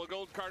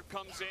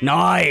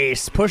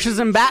 Nice! Pushes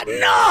him back.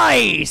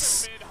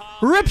 Nice!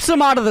 Rips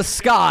him out of the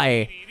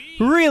sky.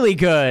 Really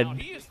good.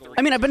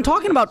 I mean, I've been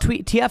talking about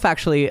TF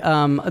actually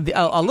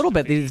a little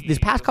bit these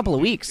past couple of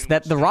weeks,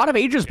 that the Rod of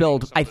Ages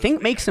build, I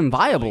think, makes him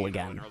viable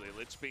again.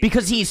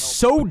 Because he's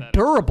so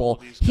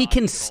durable, he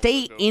can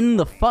stay in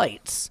the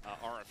fights,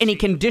 and he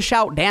can dish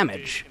out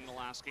damage.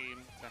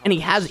 And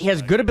he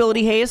has good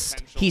ability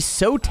haste, he's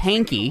so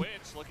tanky.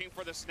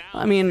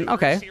 I mean,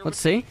 okay, let's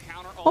see.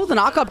 Oh, the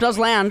knockup does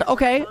land.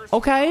 Okay,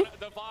 okay.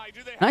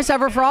 Nice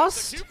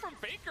Everfrost.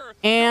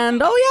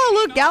 And, oh yeah,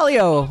 look,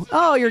 Galio.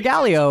 Oh, you're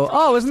Galio.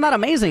 Oh, isn't that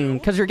amazing?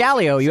 Because you're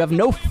Galio. You have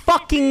no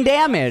fucking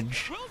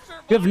damage.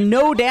 You have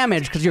no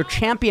damage because your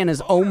champion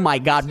is, oh my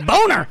god,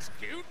 Boner!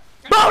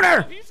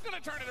 Boner!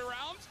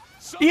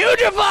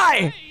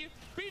 Hugify!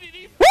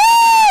 Woo!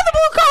 The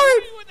blue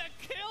card!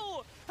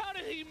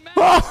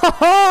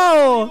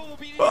 Oh!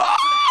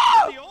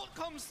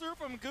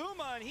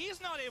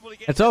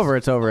 It's over,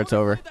 it's over, it's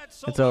over.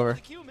 It's over.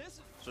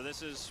 So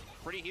this is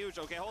pretty huge.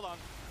 Okay, hold on.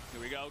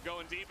 Here we go,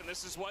 going deep, and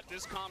this is what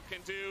this comp can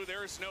do.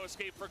 There is no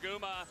escape for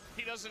Guma.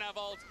 He doesn't have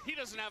ult. He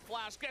doesn't have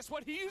flash. Guess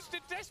what? He used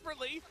it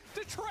desperately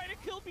to try to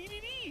kill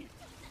BDD.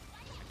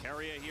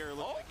 Carrier here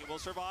looks like he will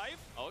survive.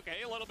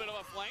 Okay, a little bit of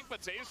a flank,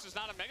 but Zeus is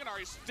not a Meganar.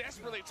 He's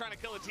desperately trying to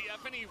kill a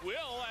TF, and he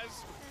will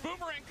as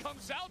Boomerang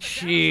comes out.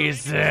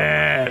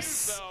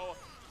 Jesus.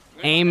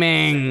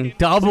 Aiming.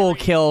 Double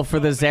kill for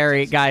the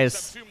Zeri,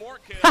 guys.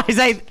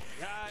 Guys,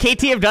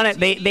 KT have done it.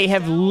 They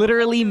have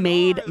literally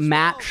made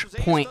match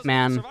point,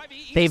 man.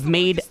 They've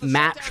made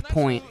match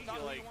point.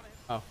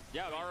 Oh.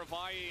 Yeah,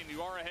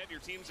 you are ahead. Your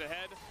team's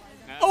ahead.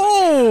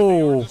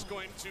 Oh.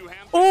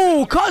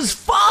 Oh, Cuz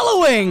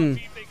following.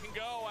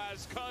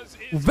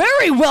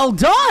 Very well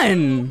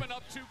done.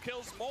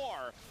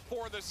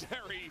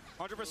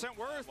 100%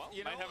 worth. Well,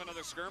 you might have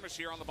another skirmish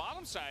here on the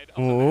bottom side.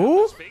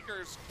 Ooh.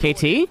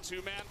 KT.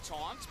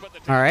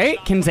 All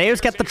right. Can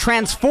Zeus get the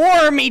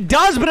transform? He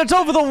does, but it's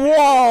over the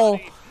wall.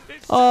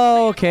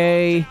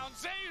 Okay.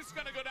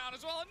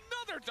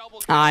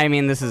 I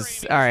mean, this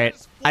is all right.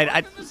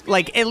 I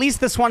like, at least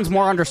this one's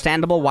more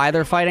understandable why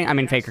they're fighting. I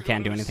mean, Faker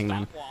can't do anything,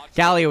 man.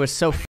 Galio is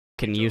so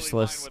fucking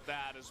useless.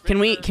 Can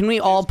we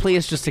all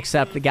please just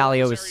accept that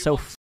Galio is so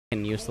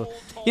fucking useless?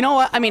 You know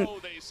what? I mean,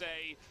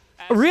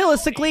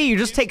 realistically, you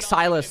just take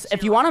Sylas.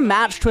 If you want to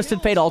match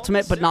Twisted Fate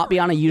Ultimate but not be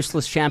on a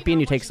useless champion,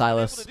 you take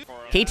Sylas.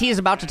 KT is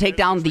about to take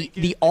down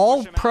the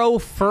all-pro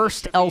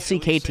first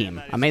LCK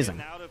team.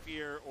 Amazing.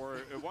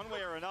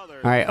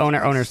 All right,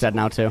 Owner's dead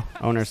now too.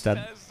 Owner's dead.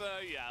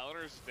 Yeah,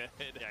 Owner's dead.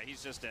 Yeah,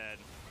 he's just dead.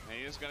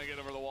 He's gonna get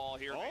over the wall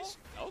here.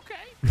 Okay.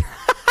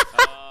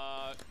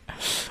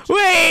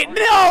 Wait,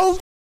 no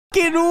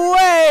fucking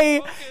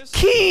way!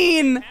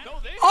 Keen,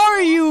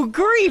 are you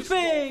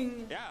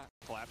griefing? Yeah.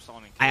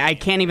 I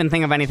can't even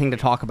think of anything to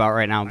talk about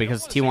right now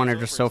because T1 are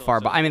just so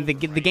far. But I mean, the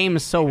game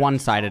is so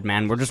one-sided,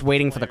 man. We're just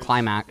waiting for the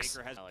climax.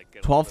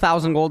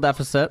 12,000 gold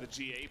deficit.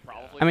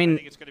 I mean,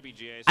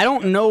 I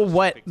don't know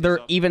what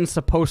they're even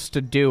supposed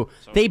to do.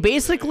 They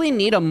basically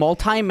need a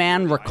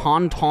multi-man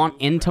Recon taunt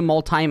into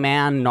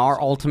multi-man Gnar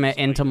ultimate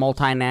into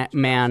multi-man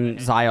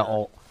Xayah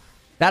ult.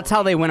 That's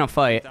how they win a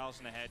fight.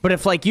 But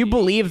if, like, you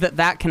believe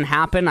that can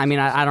happen, I mean,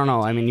 I don't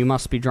know. I mean, you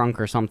must be drunk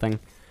or something.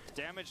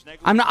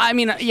 I'm not. I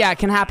mean, yeah, it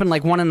can happen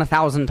like 1 in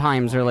 1,000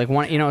 times, or like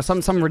one, you know,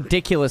 some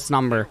ridiculous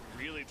number.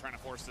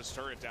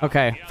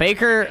 Okay,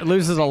 Faker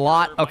loses a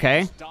lot.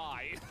 Okay,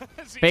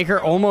 Faker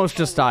almost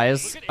just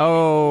dies.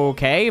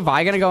 Okay,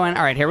 Vi gonna go in.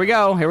 All right, here we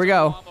go. Here we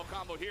go.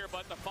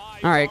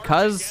 All right,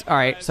 Cuz. All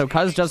right, so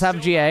Cuz does have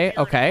GA.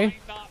 Okay.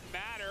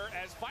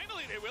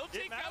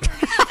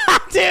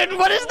 Dude,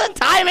 what is the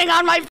timing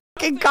on my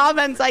fucking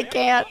comments? I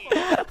can't.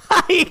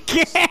 I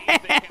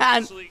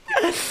can't.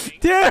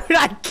 Dude,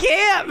 I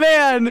can't,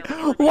 man.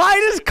 Why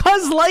does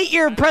Cuz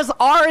Lightyear press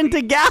R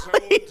into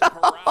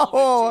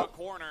Galio?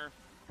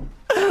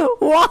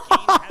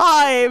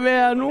 Why,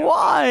 man?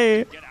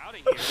 Why?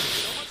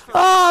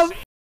 Oh,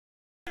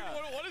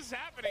 What is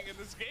happening in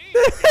this game?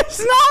 it's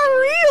not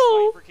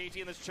real. For KT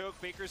in this choke,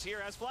 FAKER's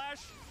here as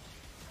Flash.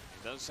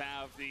 Does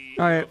have the.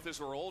 All right. If this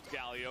were old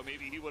Galio,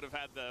 maybe he would have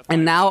had the.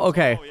 And now,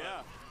 okay. Oh,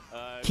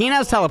 yeah. Keen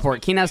has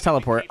teleport. Keen has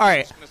teleport. All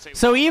right.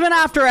 So even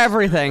after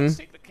everything,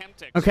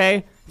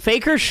 okay,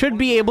 FAKER should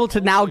be able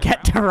to now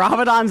get to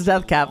Ramadan's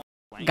death cap.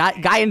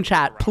 Guy in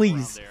chat,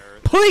 please.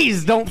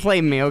 Please don't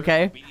flame me,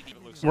 okay?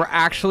 We're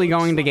actually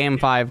going to game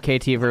 5,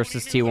 KT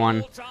versus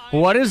T1.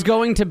 What is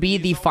going to be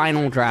the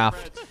final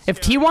draft? If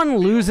T1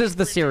 loses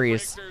the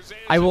series,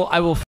 I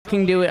will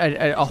fucking do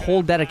a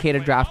whole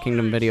dedicated Draft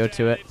Kingdom video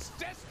to it.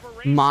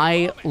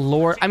 My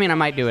lord. I mean, I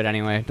might do it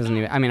anyway. It doesn't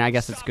even, I mean, I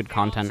guess it's good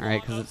content,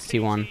 right? Because it's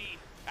T1.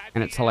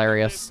 And it's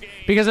hilarious.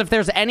 Because if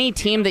there's any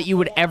team that you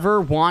would ever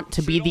want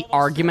to be the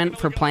argument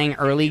for playing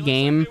early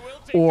game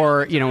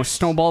or, you know,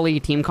 snowball-y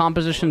team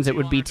compositions, it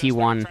would be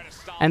T1.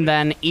 And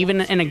then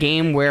even in a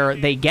game where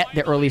they get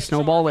the early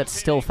snowball, it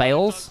still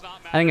fails.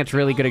 I think it's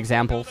really good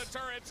examples.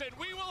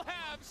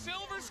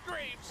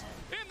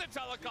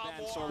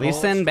 Lee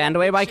Sin banned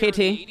away by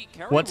KT.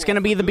 What's going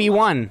to be the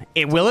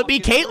B1? Will it be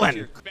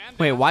Caitlyn?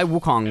 Wait, why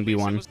Wukong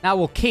B1? Now,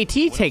 will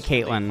KT take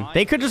Caitlyn?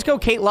 They could just go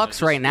Kate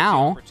Lux right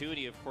now.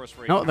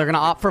 No, they're going to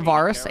opt for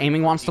Varus.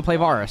 Aiming wants to play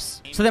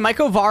Varus. So they might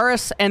go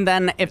Varus, and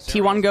then if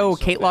T1 go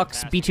Kate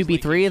Lux B2,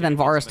 B3, then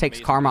Varus takes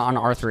Karma on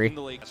R3.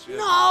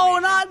 No,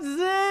 not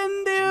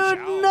Xin,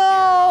 dude.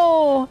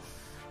 No.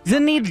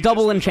 Xin needs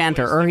double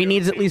Enchanter, or he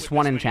needs at least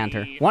one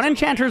Enchanter. One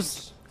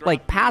Enchanter's,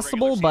 like,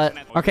 passable, but...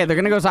 Okay, they're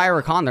going to go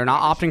Zyra Khan. They're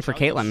not opting for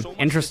Caitlyn.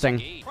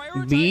 Interesting.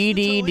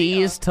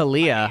 BDD's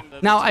Talia.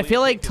 Now, I feel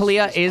like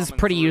Talia is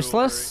pretty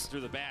useless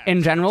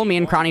in general. Me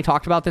and Crony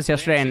talked about this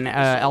yesterday in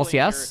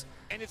LCS.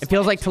 It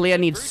feels like Talia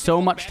needs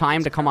so much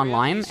time to come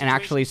online and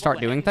actually start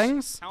doing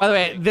things. By the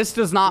way, this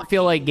does not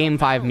feel like Game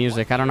 5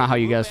 music. I don't know how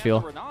you guys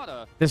feel.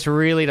 This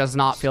really does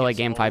not feel like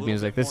Game 5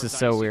 music. This is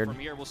so weird.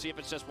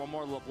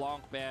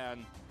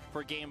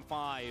 For game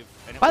 5.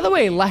 By the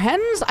way,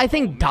 Lehen's, I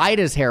think, dyed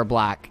his hair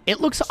black. It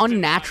looks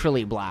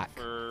unnaturally black.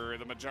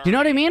 Do you know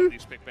what I mean?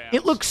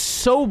 It looks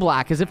so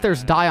black, as if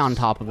there's dye on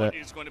top of it.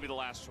 Is going to be the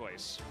last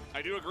choice.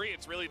 I do agree,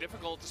 it's really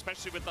difficult,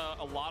 especially with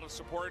a lot of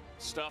support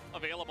stuff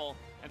available.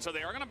 And so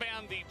they are going to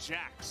ban the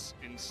Jax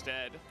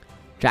instead.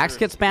 Jax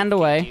gets banned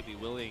away.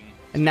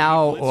 And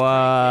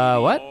now,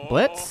 what?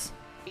 Blitz?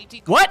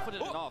 What?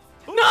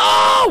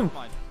 No!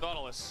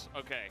 Nautilus,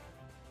 okay.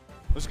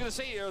 I was going to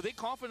say, are they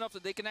confident enough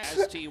that they can as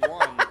T1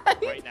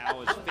 right now?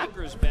 As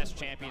FAKER's best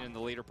champion in the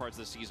later parts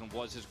of the season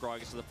was his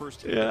Gragas, so the first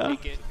two to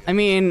take it. I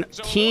mean,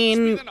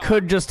 Keen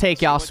could just take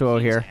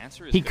Yasuo here.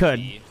 He could.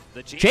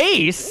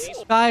 Jace?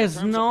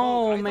 Guys,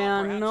 no,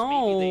 man,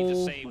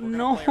 no.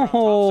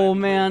 No,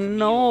 man,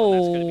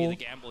 no.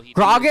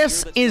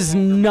 Gragas is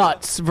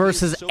nuts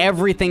versus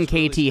everything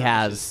KT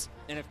has.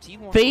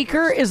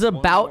 FAKER is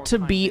about to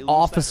be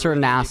Officer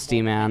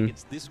Nasty, man.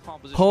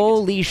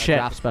 Holy shit.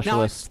 Draft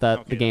specialist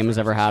that the game has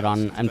ever had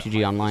on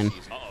MTG Online.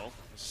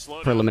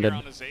 For limited.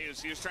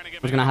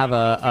 We're gonna have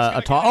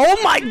a talk. Oh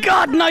my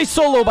god, nice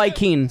solo by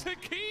Keen.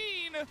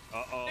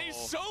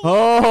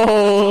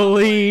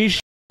 Holy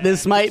shit.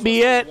 This might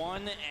be it.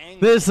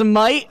 This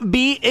might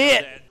be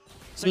it.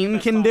 Keen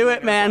can do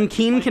it, man.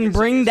 Keen can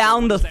bring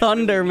down the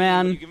thunder,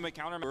 man.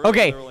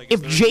 Okay,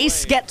 if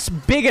Jace gets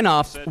big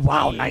enough...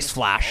 Wow, nice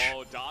flash.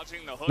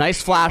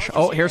 Nice flash.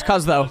 Oh, here's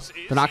Cuz, though.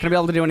 They're not going to be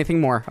able to do anything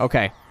more.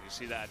 Okay.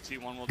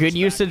 Good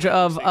usage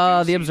of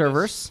the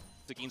observers.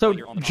 So,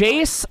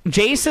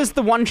 Jace is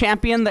the one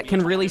champion that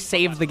can really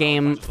save the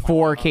game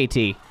for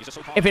KT.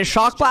 If his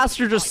Shock Blasts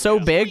are just so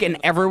big and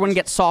everyone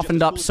gets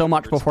softened up so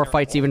much before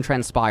fights even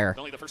transpire.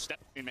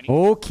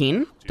 Oh,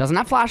 Keen. Doesn't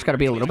have flash. Got to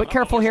be a little bit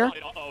careful here.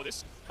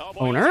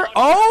 Owner.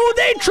 Oh,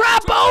 they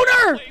trap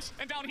Owner!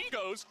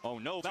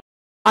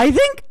 I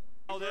think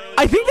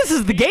this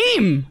is the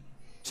game.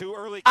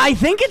 I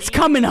think it's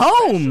coming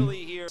home.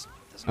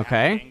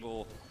 Okay.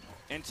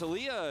 And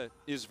Talia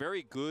is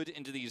very good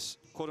into these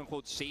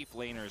quote-unquote safe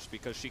laners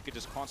because she could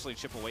just constantly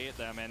chip away at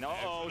them. And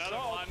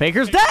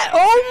FAKER's dead.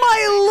 Oh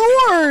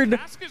my lord!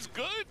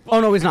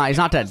 Oh no, he's not. He's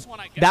not dead.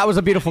 That was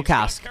a beautiful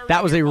cask.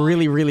 That was a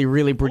really, really,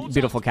 really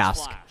beautiful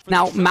cask.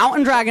 Now,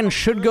 Mountain Dragon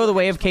should go the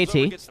way of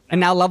KT. And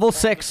now level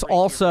 6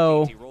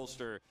 also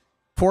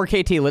for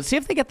KT. Let's see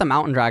if they get the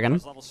Mountain Dragon.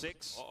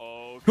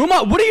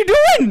 Guma, what are you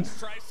doing?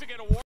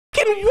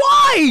 Fucking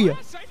why?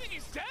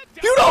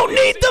 You don't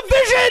need the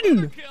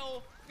vision!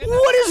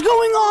 What is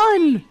going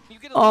on?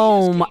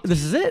 Oh my,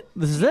 this is it.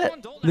 This is it.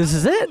 This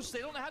is it.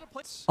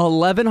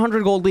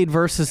 1100 gold lead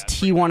versus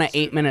T1 at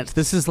 8 minutes.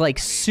 This is like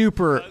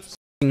super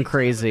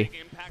crazy.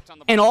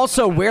 And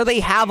also where they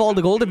have all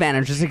the gold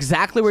advantage is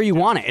exactly where you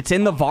want it. It's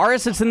in the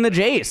Varus, it's in the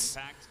Jace.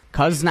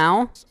 Cuz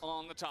now,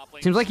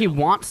 seems like he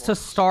wants to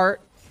start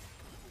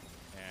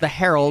the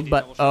Herald,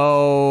 but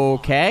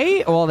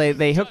okay. Well,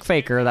 they hook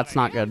FAKER. That's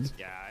not good.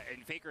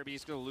 Faker,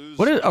 he's gonna lose.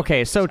 What is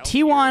okay? So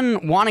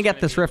T1 want to get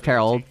this Rift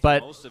Herald,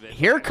 but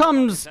here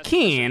comes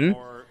Keen.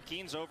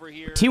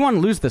 T1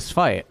 lose this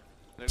fight.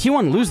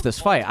 T1 lose this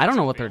fight. I don't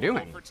know what they're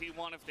doing. For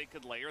T1, if they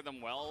could layer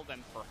them well,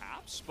 then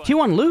perhaps. But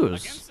T1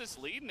 lose. Against this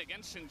lead and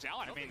against Xinjiao,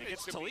 I don't think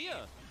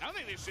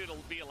they should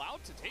be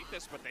allowed to take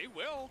this, but they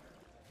will.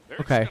 They're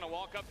Okay. just gonna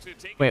walk up to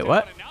take Wait, it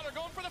what? down, and now they're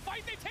going for the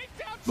fight. They take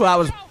down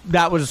Well, Xinjiao.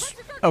 that was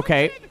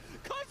okay.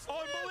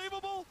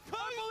 Unbelievable!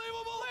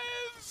 Unbelievable!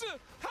 Lives!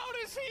 How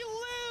does he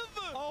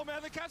live? Oh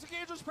man, the catch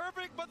engage was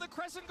perfect, but the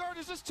Crescent Guard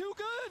is just too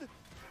good.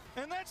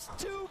 And that's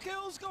 2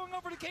 kills going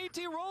over to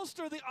KT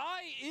Rolster. The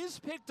eye is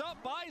picked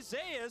up by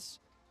Zeus.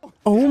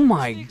 Oh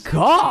my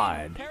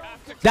God.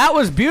 That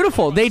was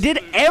beautiful. They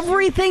did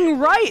everything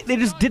right. They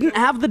just didn't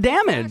have the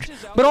damage.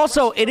 But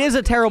also, it is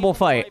a terrible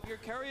fight.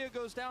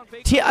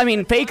 I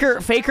mean,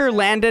 Faker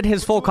landed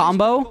his full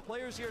combo.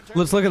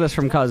 Let's look at this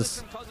from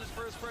Cuz.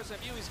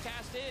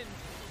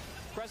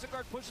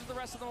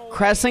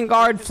 Crescent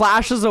Guard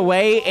flashes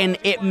away, and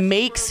it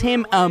makes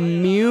him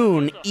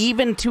immune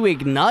even to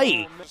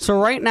Ignite. So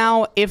right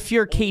now, if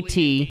you're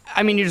KT,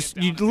 I mean,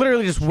 you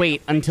literally just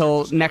wait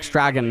until next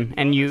Dragon,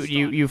 and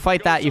you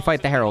fight that, you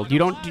fight the Herald. You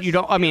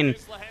don't. I mean,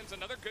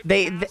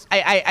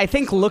 I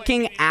think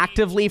looking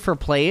actively for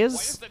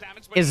plays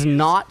is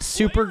not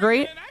super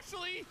great.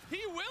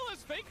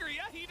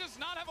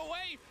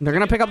 They're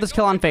gonna pick up this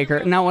kill on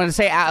Faker. Now, when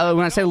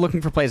I say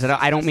looking for plays,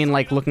 I don't mean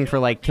like looking for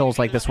like kills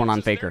like this one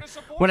on Faker.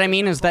 What I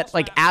mean is that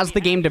like as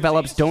the game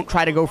develops, don't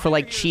try to go for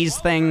like cheese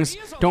things.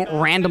 Don't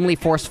randomly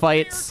force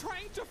fights.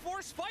 Trying to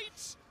force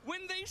fights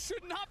when they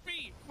should not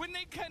be, when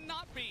they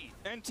cannot be.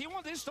 And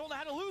T1, they just don't know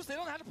how to lose. They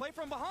don't know how to play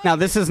from behind. Now,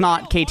 this is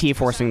not KT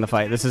forcing the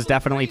fight. This is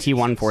definitely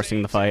T1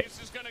 forcing the fight.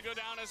 This is gonna go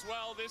down as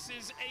well. This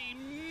is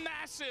a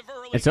massive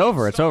early. It's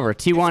over. It's over.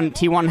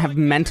 T1 have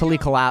mentally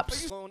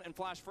collapsed. And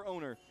flash for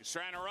owner. He's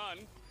trying to run.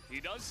 He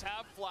does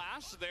have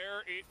flash.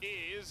 There it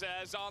is,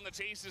 as on the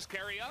chase is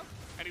Carrier,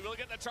 and he will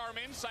get the charm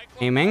in.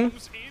 Cyclone Aiming.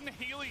 comes in.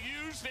 Healy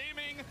used,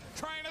 aiming,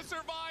 trying to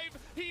survive.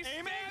 He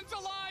stands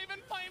alive,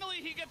 and finally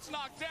he gets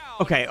knocked down.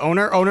 Okay,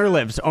 owner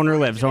lives. Owner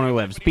lives.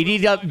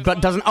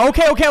 BD doesn't.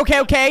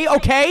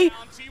 Okay.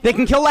 They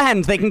can kill the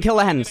hens.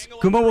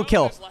 Guma will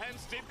kill.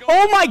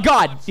 Oh my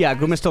God. Yeah,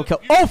 Guma still kill.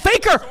 Oh,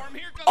 Faker.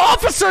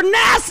 Officer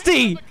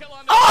Nasty.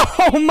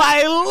 Oh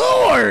my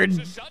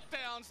Lord.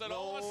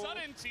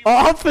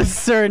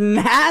 Officer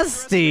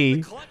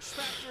Nasty.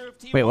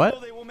 Wait, what?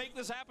 They will make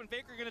this happen.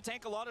 Faker going to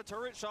tank a lot of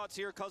turret shots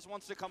here. Cuz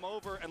wants to come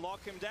over and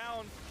lock him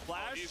down.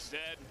 Flash. He's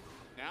dead.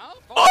 Now,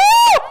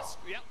 Oh!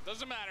 yeah,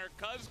 doesn't matter.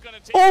 Cuz gonna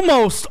take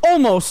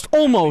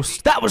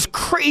Almost. That was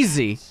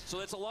crazy. So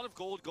that's a lot of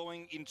gold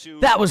going into.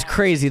 That was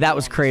crazy.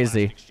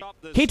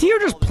 KT are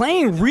just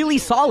playing really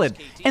solid.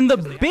 And the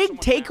big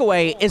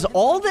takeaway is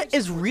all that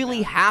is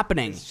really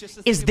happening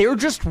is they're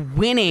just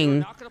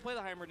winning.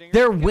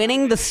 They're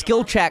winning the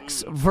skill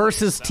checks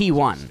versus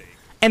T1.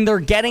 And they're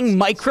getting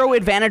micro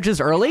advantages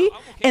early.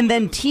 And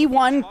then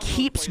T1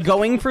 keeps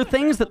going for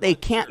things that they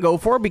can't go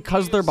for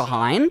because they're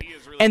behind.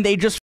 And they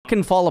just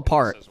fucking fall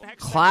apart.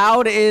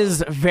 Cloud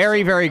is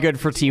very, very good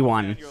for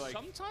T1.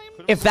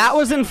 If that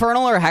was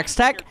Infernal or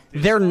Hextech,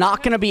 they're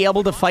not going to be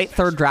able to fight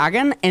Third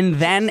Dragon, and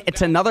then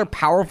it's another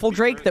powerful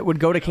Drake that would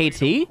go to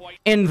KT,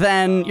 and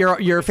then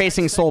you're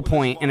facing Soul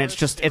Point, and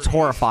it's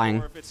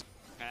horrifying.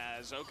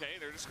 As okay,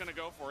 they're just gonna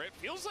go for it.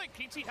 Feels like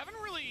KT haven't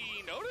really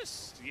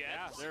noticed yet.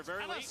 Yeah, they're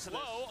very late to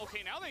slow. Okay,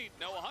 now they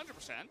know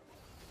 100%.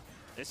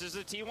 This is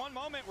a T1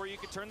 moment where you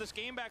could turn this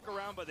game back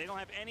around, but they don't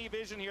have any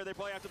vision here. They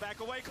probably have to back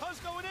away. Cuz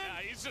going in.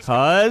 Yeah, he's just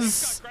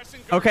Cuz.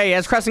 Okay, he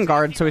has Crescent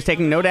Guard, so he's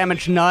taking no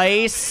damage.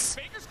 Nice.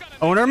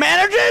 Owner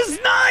manages.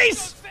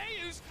 Nice.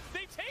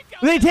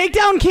 They take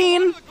down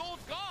Keen.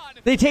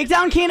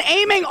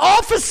 Aiming.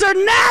 Officer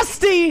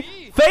Nasty.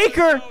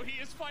 Faker.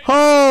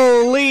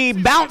 Holy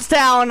bounce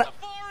down.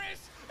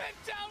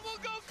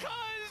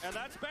 And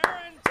that's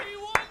Baron.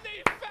 T1,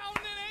 they found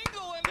an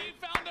angle and they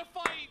found a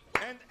fight.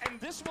 And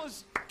this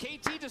was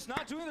KT just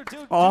not doing their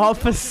due.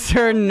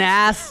 Officer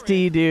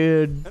Nasty,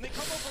 dude.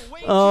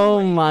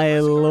 Oh my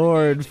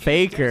Lord,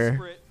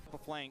 Faker.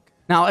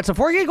 Now it's a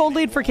 4K gold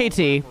lead for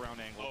KT.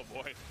 Oh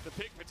boy, the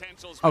big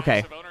potential's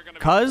Okay, massive. Owner gonna be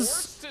Cuz.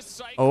 forced to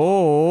cycle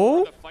Oh.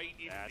 before the fight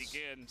even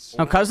begins.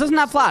 Now Cuz doesn't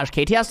have flash.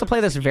 KT has to play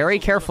this very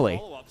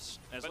carefully.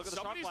 But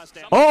somebody's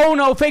Oh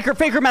no,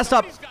 Faker messed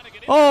up.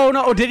 Oh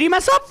no, did he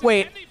mess up?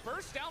 Wait,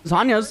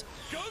 Zanya's.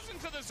 goes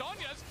into the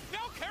Zonyas. Now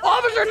Carrier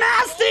Officer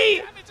Nasty.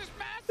 damage is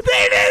massive.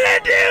 They did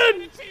it,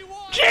 dude.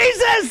 T1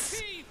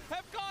 Jesus.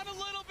 have gone a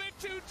little bit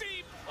too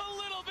deep, a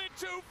little bit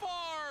too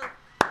far.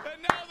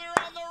 And now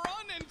they're on the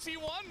run in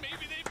T1.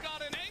 Maybe they've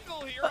got an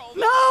angle here.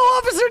 No,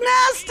 Officer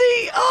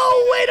Nasty.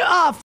 Oh, wait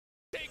off.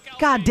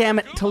 God damn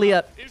it,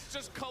 Talia.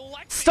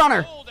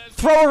 Stunner.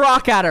 Throw a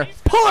rock at her.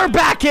 Pull her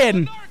back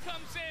in.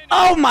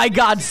 Oh my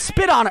God,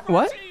 spit on her.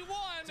 What?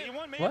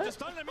 What?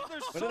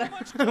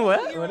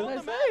 What? What did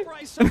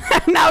I say?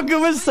 Now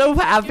Guma's so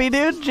happy,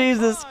 dude.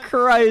 Jesus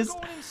Christ.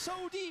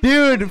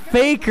 Dude,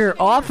 Faker,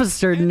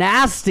 Officer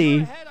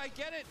Nasty. I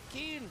get it,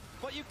 Keen,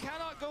 but you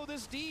cannot go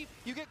this deep.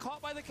 You get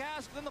caught by the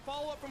cask, then the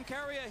follow-up from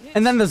Carrier hits.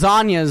 And then the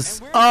Zanyas.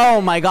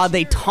 Oh my god,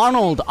 they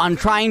tunneled on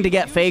trying to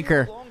get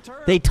Faker.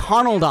 They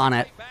tunneled on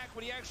it.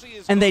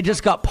 And they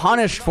just got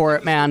punished for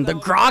it, man. The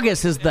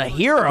Gragas is the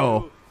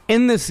hero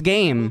in this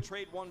game.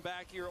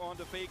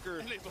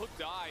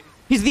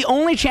 He's the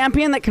only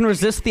champion that can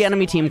resist the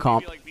enemy team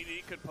comp.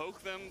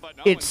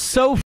 It's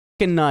so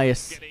fucking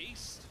nice.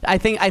 I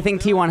think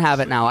T1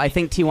 have it now. I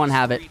think T1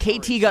 have it.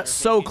 KT got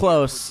so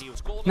close.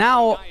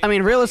 Now, I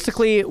mean,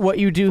 realistically, what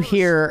you do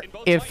here,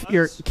 if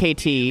you're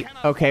KT...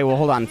 Okay, well,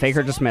 hold on.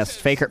 Faker just missed.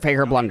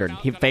 Faker blundered.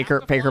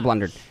 Faker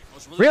blundered.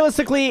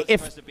 Realistically,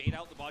 if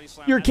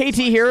you're KT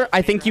here,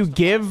 I think you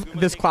give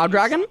this Cloud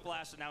Dragon.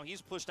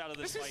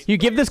 You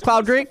give this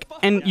Cloud Drake,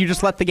 and you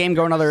just let the game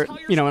go another,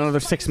 another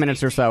 6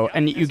 minutes or so,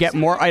 and you get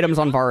more items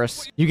on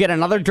Varus. You get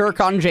another Dirk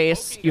on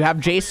Jace. You have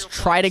Jace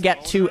try to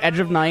get to Edge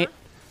of Night.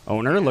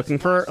 Owner looking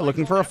for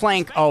a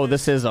flank. Oh,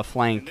 this is a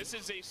flank. This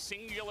is a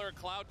singular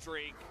Cloud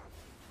Drake.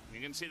 You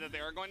can see that they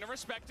are going to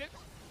respect it,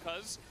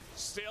 because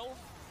still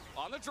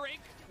on the Drake,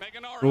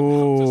 Meganara.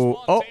 Ooh.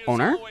 Oh,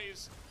 Owner.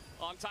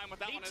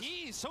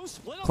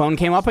 Clone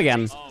came up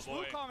again.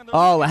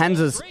 Oh,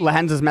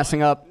 Lehens is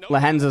messing up.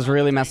 Lehens is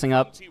really messing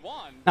up.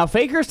 Now,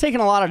 Faker's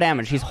taking a lot of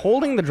damage. He's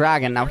holding the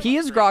dragon. Now, he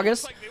is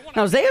Gragas.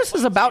 Now, Zeus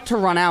is about to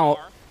run out.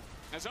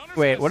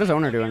 Wait, what is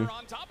Owner doing?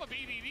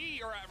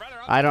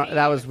 I don't...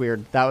 That was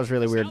weird. That was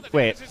really weird.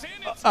 Wait.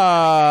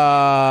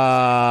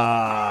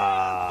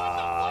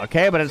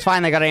 Okay, but it's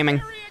fine. They got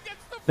aiming.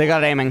 They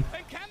got aiming.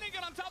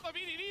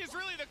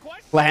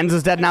 Lehens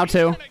is dead now,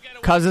 too.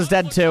 Cuz is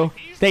dead, too.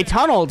 They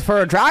tunneled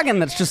for a dragon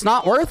that's just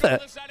not worth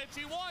it.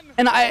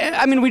 And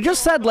I mean, we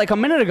just said like a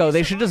minute ago,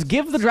 they should just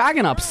give the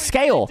dragon up.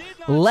 Scale.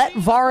 Let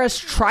Varus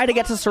try to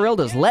get to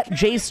Cyrilda's. Let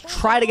Jace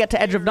try to get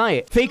to Edge of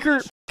Night.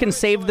 Faker can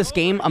save this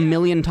game a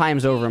million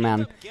times over,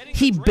 man.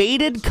 He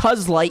baited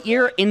Cuz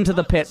Lightyear into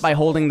the pit by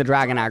holding the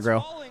dragon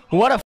aggro.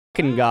 What a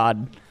fucking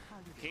god.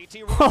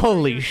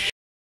 Holy shit.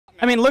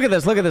 I mean, look at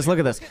this, look at this, look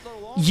at this.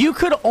 You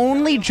could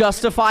only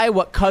justify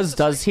what Cuz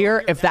does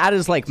here if that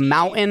is like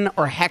Mountain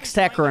or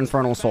Hextech or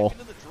Infernal Soul.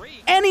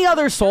 Any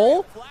other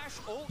soul,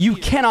 you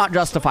cannot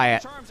justify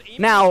it.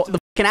 Now, the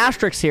fucking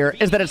asterisk here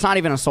is that it's not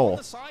even a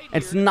soul.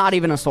 It's not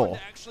even a soul.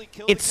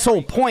 It's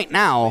soul point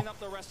now,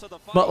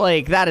 but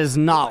like, that is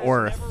not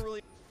worth.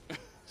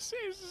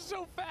 Zeus is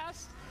so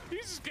fast. He's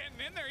just getting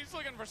in there. He's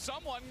looking for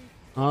someone.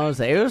 Oh,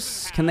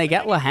 Zeus? Can they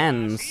get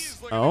Lehens?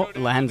 Oh,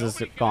 Lehens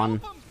is gone.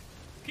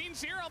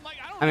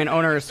 I mean,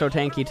 Owner is so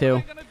tanky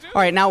too.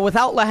 Alright, now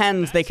without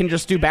Lehens, they can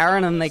just do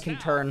Baron and they can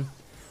turn.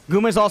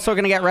 Guma's also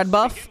going to get red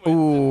buff.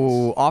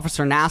 Ooh,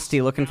 Officer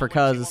Nasty looking for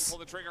Cuz.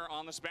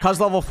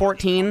 Cuz level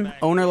 14,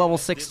 Owner level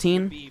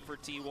 16.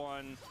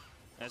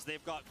 As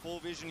they've got full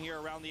vision here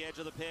around the edge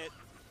of the pit.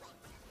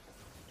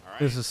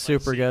 This is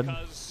super good.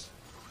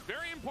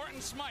 Very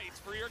important smites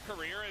for your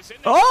career is in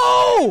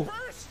oh!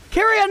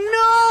 Carrier,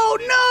 no!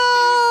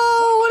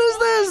 No! What is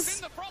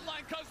this?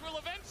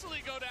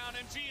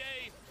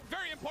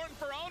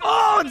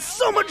 Oh, it's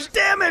so much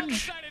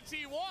damage!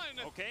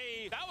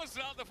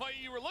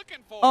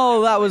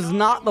 Oh, that was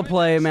not the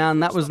play, man.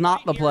 That was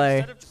not the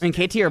play. I mean,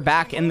 KT are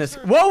back in this.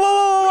 Whoa, whoa,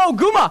 whoa, whoa,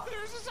 Guma!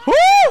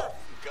 Woo!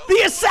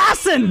 The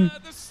assassin!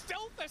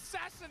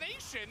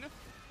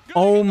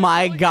 Oh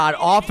my god,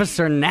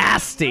 Officer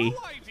Nasty.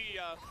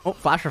 Oh,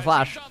 flash for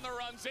flash.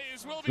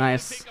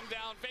 Nice.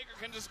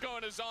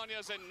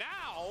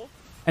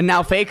 And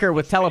now Faker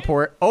with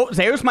teleport. Oh,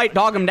 Zeus might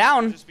dog him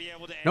down.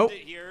 Nope.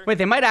 Wait,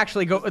 they might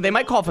actually go. They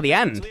might call for the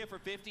end.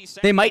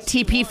 They might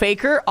TP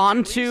Faker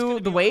onto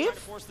the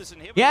wave.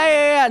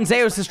 Yeah. And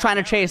Zeus is trying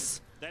to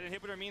chase. I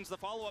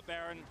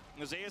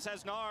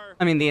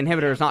mean, the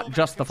inhibitor is not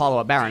just the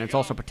follow-up Baron. It's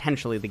also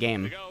potentially the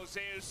game.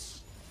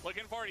 Zeus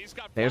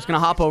gonna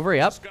hop over.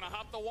 Yep.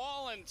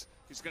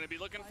 He's gonna be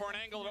looking for an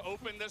angle to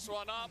open this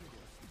one up.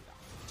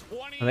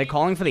 Are they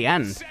calling for the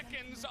end?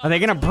 Are they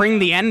gonna bring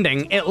the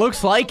ending? It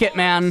looks like it,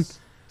 man.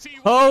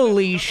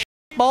 Holy sh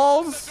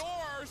balls.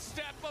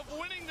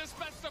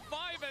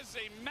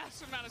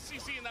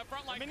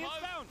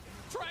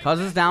 Cuz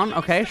is down.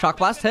 Okay, Shock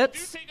Blast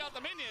hits.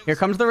 Here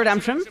comes the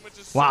redemption.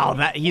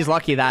 Wow, he's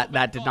lucky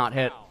that did not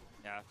hit.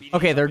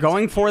 Okay, they're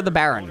going for the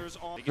Baron.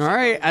 All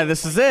right,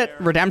 this is it.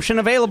 Redemption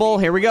available.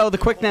 Here we go. The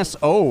quickness.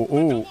 Oh,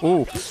 ooh,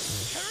 ooh.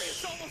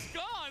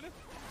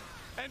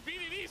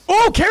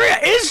 Oh, Carrier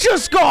is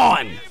just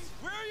gone!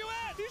 Where are you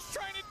at? He's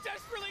trying to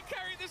desperately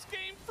carry this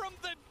game from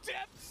the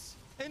depths.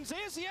 And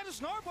Zeus, he had a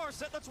Snarbar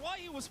set. That's why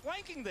he was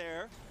flanking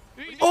there.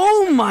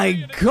 Oh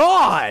my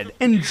god!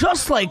 And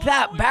just like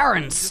that,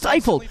 Baron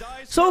stifled.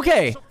 So,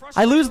 okay,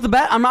 I lose the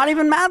bet. I'm not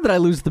even mad that I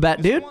lose the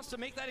bet, dude.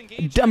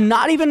 I'm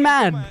not even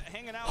mad.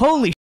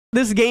 Holy sh**,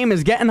 this game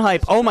is getting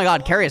hype. Oh my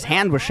god, Carrier's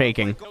hand was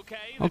shaking.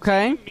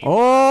 Okay.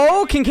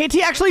 Oh, can KT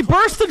actually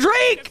burst the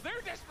Drake?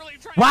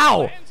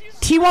 Wow.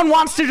 T1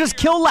 wants to just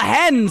kill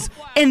Lehens,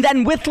 and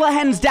then with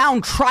Lehens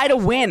down, try to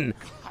win.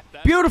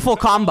 Beautiful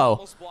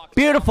combo.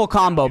 Beautiful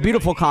combo.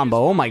 Beautiful combo.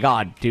 Oh my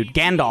god, dude.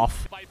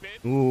 Gandalf.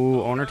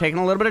 Ooh, Owner taking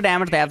a little bit of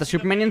damage. They have the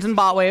super minions in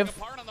bot wave.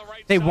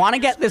 They want to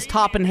get this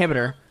top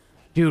inhibitor.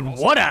 Dude,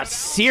 what a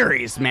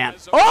series, man.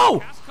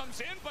 Oh!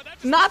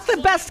 Not the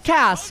best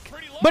cask,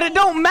 but it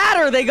don't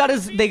matter. They got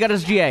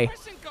his GA.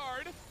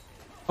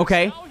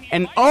 Okay.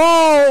 And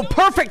oh,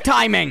 perfect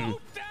timing.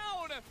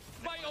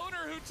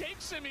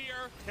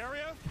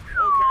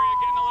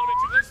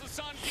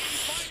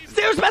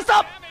 Zeus messed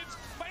up.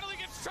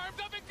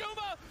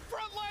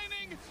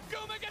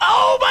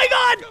 Oh my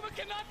god.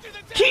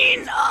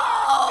 Keen.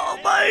 Oh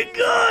my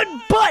god.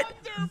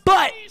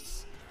 But.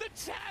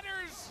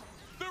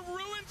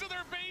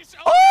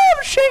 Oh,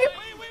 I'm shaking.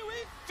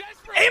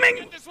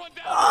 Aiming.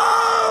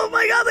 Oh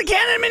my god, the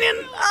cannon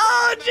minion.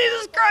 Oh,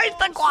 Jesus Christ,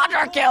 the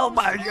quadra kill.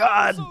 My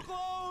god.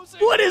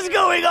 What is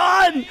going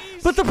on?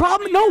 But the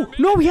problem,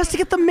 no, he has to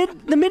get the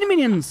mid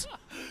minions.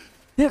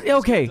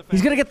 Okay,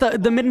 he's gonna get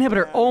the mid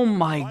inhibitor. Oh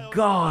my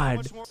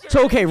god.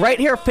 So okay, right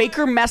here,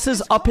 Faker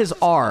messes up his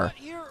R.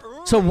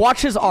 So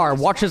watch his R.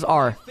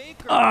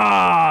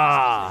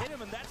 Ah.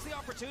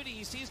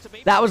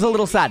 That was a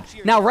little sad.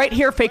 Now right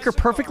here, Faker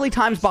perfectly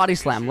times body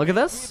slam. Look at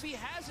this.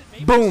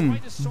 Boom.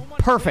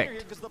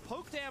 Perfect.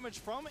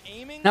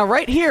 Now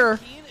right here,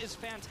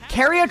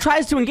 Keria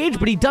tries to engage,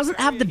 but he doesn't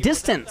have the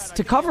distance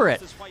to cover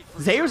it.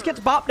 Zeus gets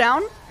bopped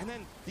down.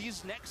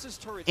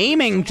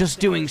 Aiming just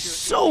doing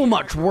so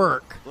much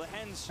work.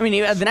 I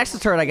mean, the Nexus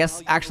turret, I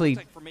guess, actually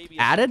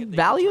added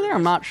value there.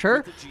 I'm not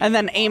sure. And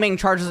then aiming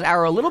charges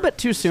arrow a little bit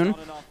too soon.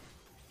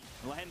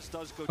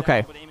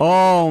 Okay.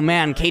 Oh,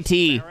 man.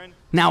 KT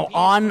now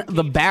on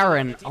the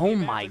Baron. Oh,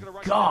 my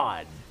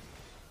God.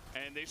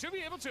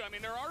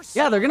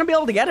 Yeah, they're going to be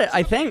able to get it,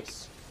 I think.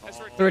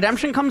 The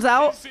redemption comes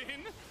out.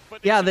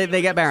 Yeah,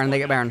 they get Baron. They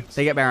get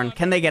Baron.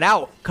 Can they get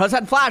out? Cuz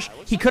had flash.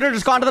 He could have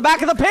just gone to the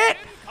back of the pit.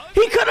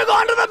 He could have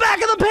gone to the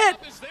back of the pit.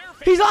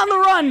 He's on the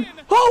run.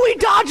 Oh, he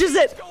dodges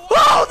it.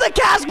 Oh, the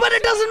cast, but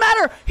it doesn't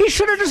matter. He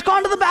should have just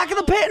gone to the back of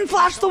the pit and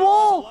flashed the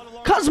wall.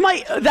 Cuz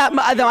that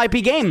might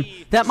be game.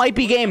 That might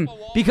be game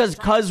because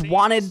Cuz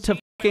wanted to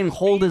fucking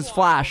hold his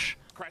flash.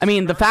 I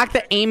mean, the fact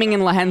that aiming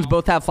and Lehens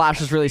both have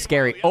flash is really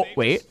scary. Oh,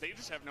 wait.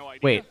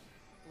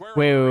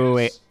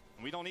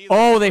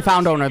 Oh, they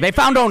found owner.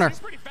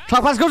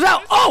 Shot class goes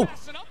out. Oh,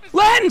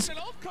 Lens.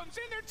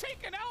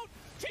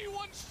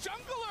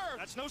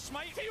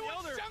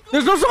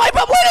 There's no smite,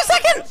 but wait a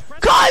second.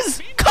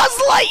 Cuz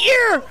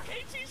Lightyear.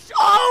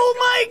 Oh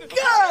my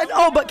god.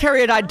 Oh, but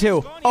Keria died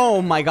too.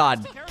 Oh my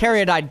god.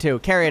 Keria died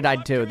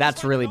too.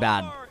 That's really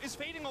bad.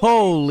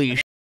 Holy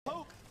sh**.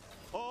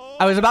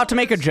 I was about to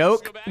make a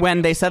joke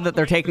when they said that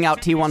they're taking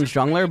out T1's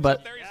jungler,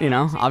 but, you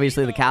know,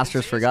 obviously the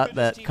casters forgot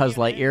that Cuz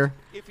Lightyear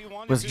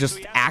was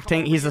just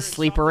acting. He's a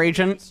sleeper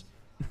agent.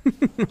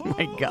 Oh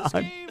my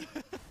god.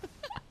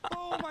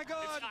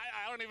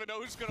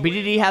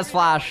 BDD has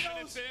flash.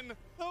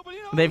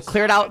 They've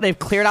cleared out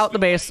the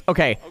base.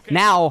 Okay,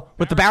 now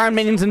with the Baron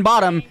minions in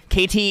bottom,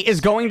 KT is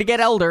going to get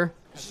Elder.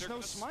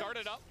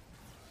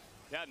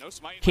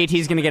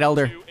 KT's gonna get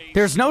Elder.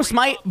 There's no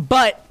smite,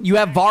 but you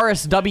have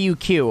Varus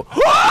WQ.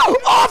 Oh,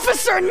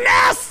 Officer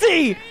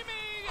Nasty!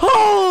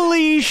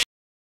 Holy sh!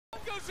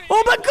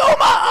 Oh, but Guma!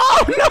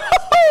 Oh no,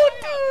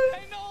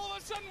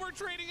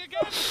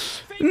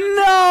 dude!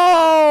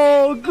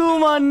 No,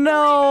 Guma,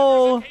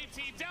 no!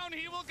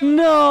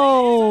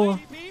 No!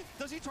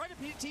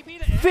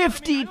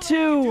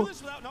 52.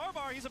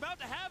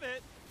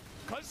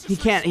 He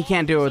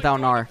can't do it without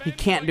Nar. He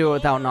can't do it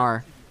without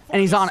Nar. And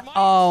he's on.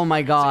 Oh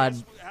my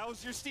god.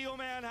 How's your steal,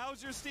 man?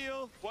 How's your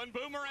steal? One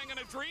boomerang and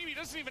a dream. He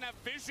doesn't even have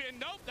vision.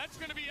 Nope, that's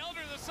going to be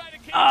Elder to the side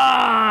of KT.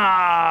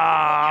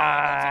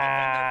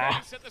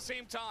 At the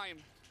same time.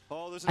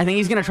 I think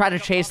he's going to try to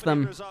chase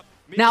them.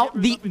 Now,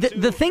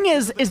 the thing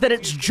is that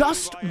it's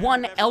just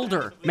one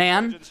Elder,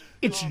 man.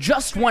 It's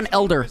just one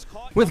Elder.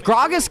 With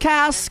Gragas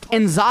Cask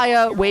and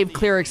Xayah, Wave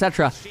Clear,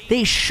 etc.,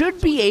 they should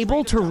be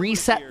able to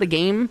reset the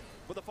game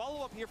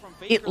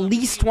at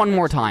least one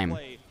more time.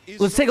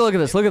 Let's take a look at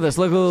this.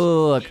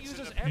 Look.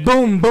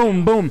 Boom,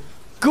 boom, boom.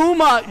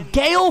 Guma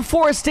Gale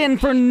Forced in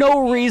for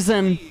no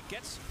reason.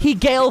 He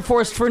Gale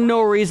Forced for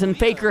no reason.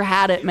 Faker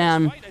had it,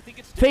 man.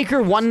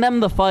 Faker won them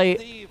the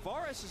fight.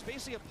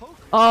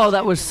 Oh,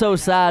 that was so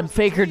sad.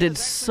 Faker did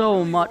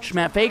so much,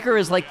 man. Faker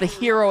is like the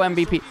hero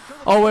MVP.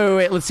 Oh,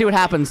 wait. Let's see what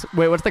happens.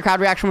 Wait, what's the crowd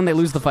reaction when they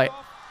lose the fight?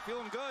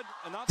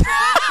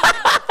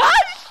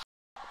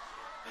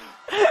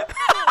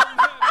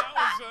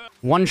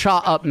 One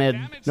shot up mid.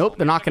 Nope,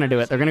 they're not going to do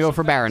it. They're going to go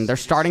for Baron. They're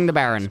starting the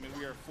Baron.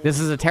 This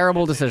is a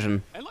terrible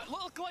decision.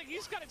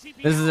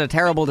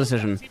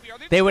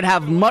 They would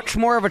have much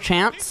more of a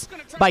chance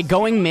by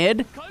going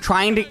mid,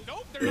 trying to...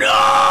 No!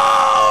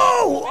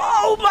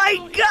 Oh my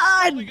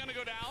god!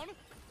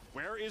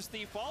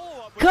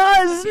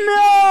 Cuz,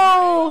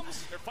 no!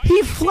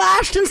 He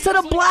flashed instead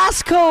of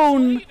Blast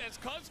Cone!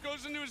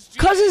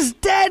 Cuz is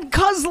dead!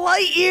 Cuz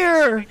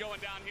Lightyear!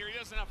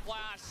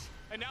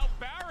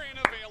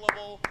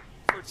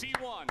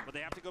 But they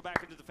have to go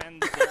back into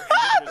defend.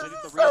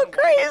 So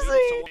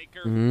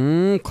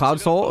crazy. Cloud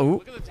Soul.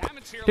 Ooh.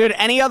 Dude,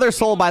 any other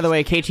soul, by the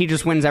way, KT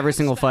just wins every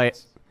single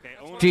fight.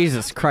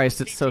 Jesus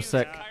Christ, it's so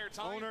sick.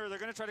 They're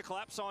gonna try to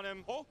collapse on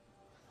him.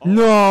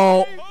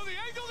 No.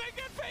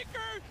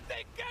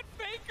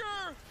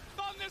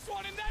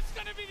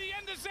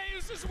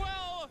 Zeus as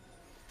well.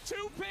 2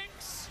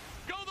 picks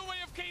go the way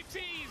of KT.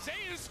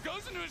 Zeus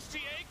goes into his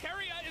GA.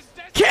 Carrier is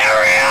dead.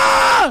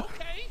 Carrier!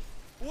 Okay,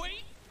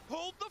 wait,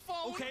 hold the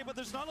phone. Okay, but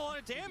there's not a lot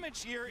of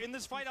damage here in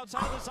this fight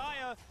outside of the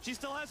Zaya. She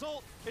still has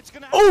ult. It's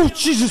gonna Oh,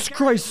 Jesus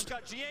Christ.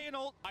 Got GA and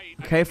ult.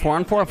 Okay, 4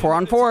 on 4, 4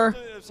 on 4.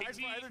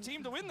 Either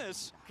team to win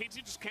this.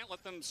 KT just can't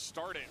let them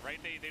start it, right?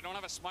 They don't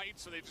have a smite,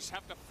 so they just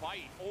have to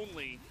fight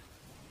only.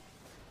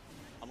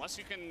 Unless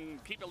you can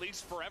keep at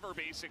least forever,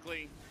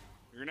 basically.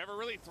 You're never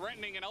really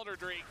threatening an Elder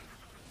Drake.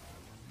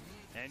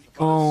 And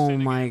Oh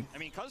my. I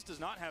mean, Cuz does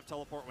not have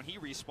teleport when he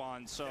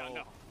respawns, so Yeah,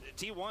 no.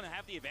 T1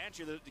 have the advantage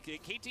here. The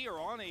KT are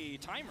on a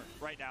timer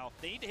right now.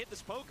 They need to hit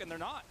this poke, and they're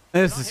not.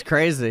 This is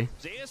crazy.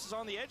 Zeus is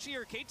on the edge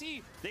here.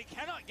 KT, they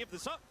cannot give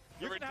this up.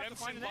 The You're going to have to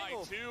find redemption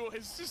an by angle. 2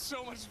 is just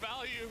so much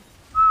value.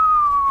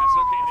 That's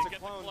okay, That's they a get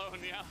clone. the clone,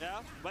 yeah. Yeah,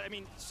 but I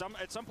mean,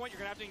 at some point you're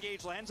going to have to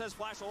engage. Lanz has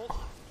flash ult.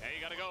 Hey,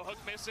 you gotta go. Hook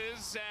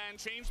misses and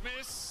change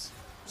miss.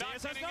 Not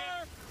Zeus has getting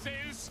Gnar. it.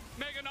 Zeus,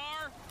 Mega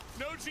Gnar,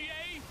 no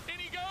GA, in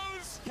he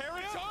goes.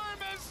 Carry The him. charm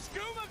as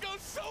Skooma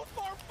goes so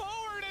far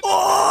forward. And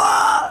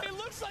Oh! it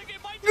looks like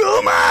it might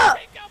Skooma!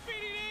 take out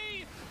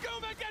BDD.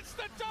 Skooma gets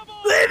the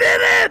double. They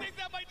did I it! think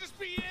that might just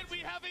be it. We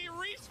have a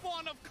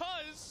respawn of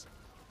Cuz.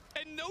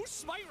 And no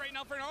smite right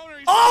now for an owner.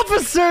 He's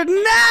Officer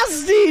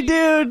Nasty,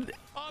 dude.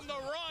 on the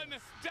run.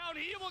 Down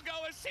he will go.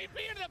 A CP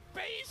into the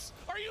base.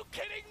 Are you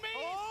kidding me?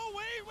 Oh,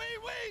 wait.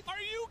 Are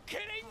you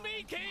kidding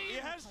me, Kane? He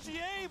has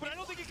GA, but I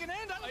don't think he can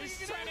end. I don't think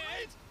he can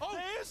end. Oh,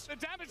 Zeus, the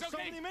damage, so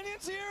okay. many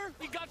minions here.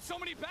 He got so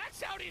many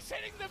backs out. He's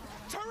hitting the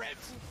turret.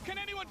 Can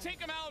anyone take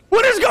him out?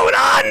 What is going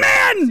on,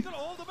 man? He's going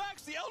to hold the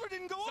backs. The Elder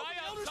didn't go up.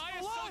 The Elder's Zaya's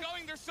still still alive.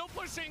 going. They're still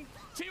pushing.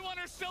 T1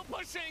 are still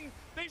pushing.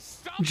 They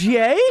stopped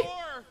GA? the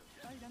door.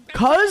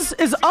 Cuz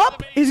is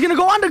up. He's gonna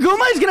go on to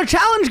Guma. He's gonna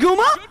challenge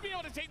Guma. Should be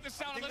able to take this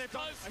down unless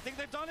Cuz. I think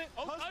they've done it.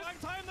 Oh, Cuz Cuz. back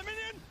time the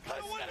minion.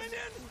 Cuz One does.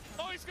 minion.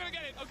 Oh, he's gonna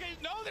get it. Okay,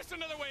 no, there's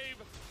another wave.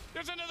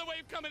 There's another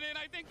wave coming in.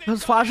 I think they.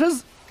 Those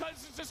flashes.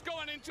 Cuz is just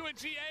going into a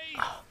GA.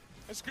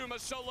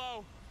 Eskuma's so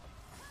low.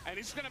 And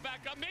he's gonna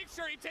back up. Make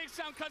sure he takes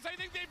down Cuz. I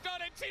think they've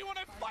done it. T1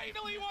 have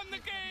finally won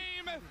the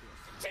game.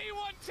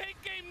 T1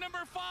 take game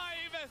number 5.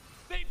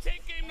 They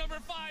take game number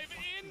 5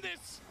 in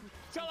this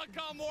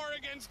telecom war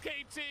against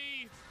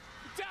KT.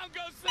 Down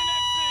goes the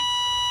Nexus.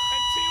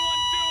 And T1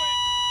 do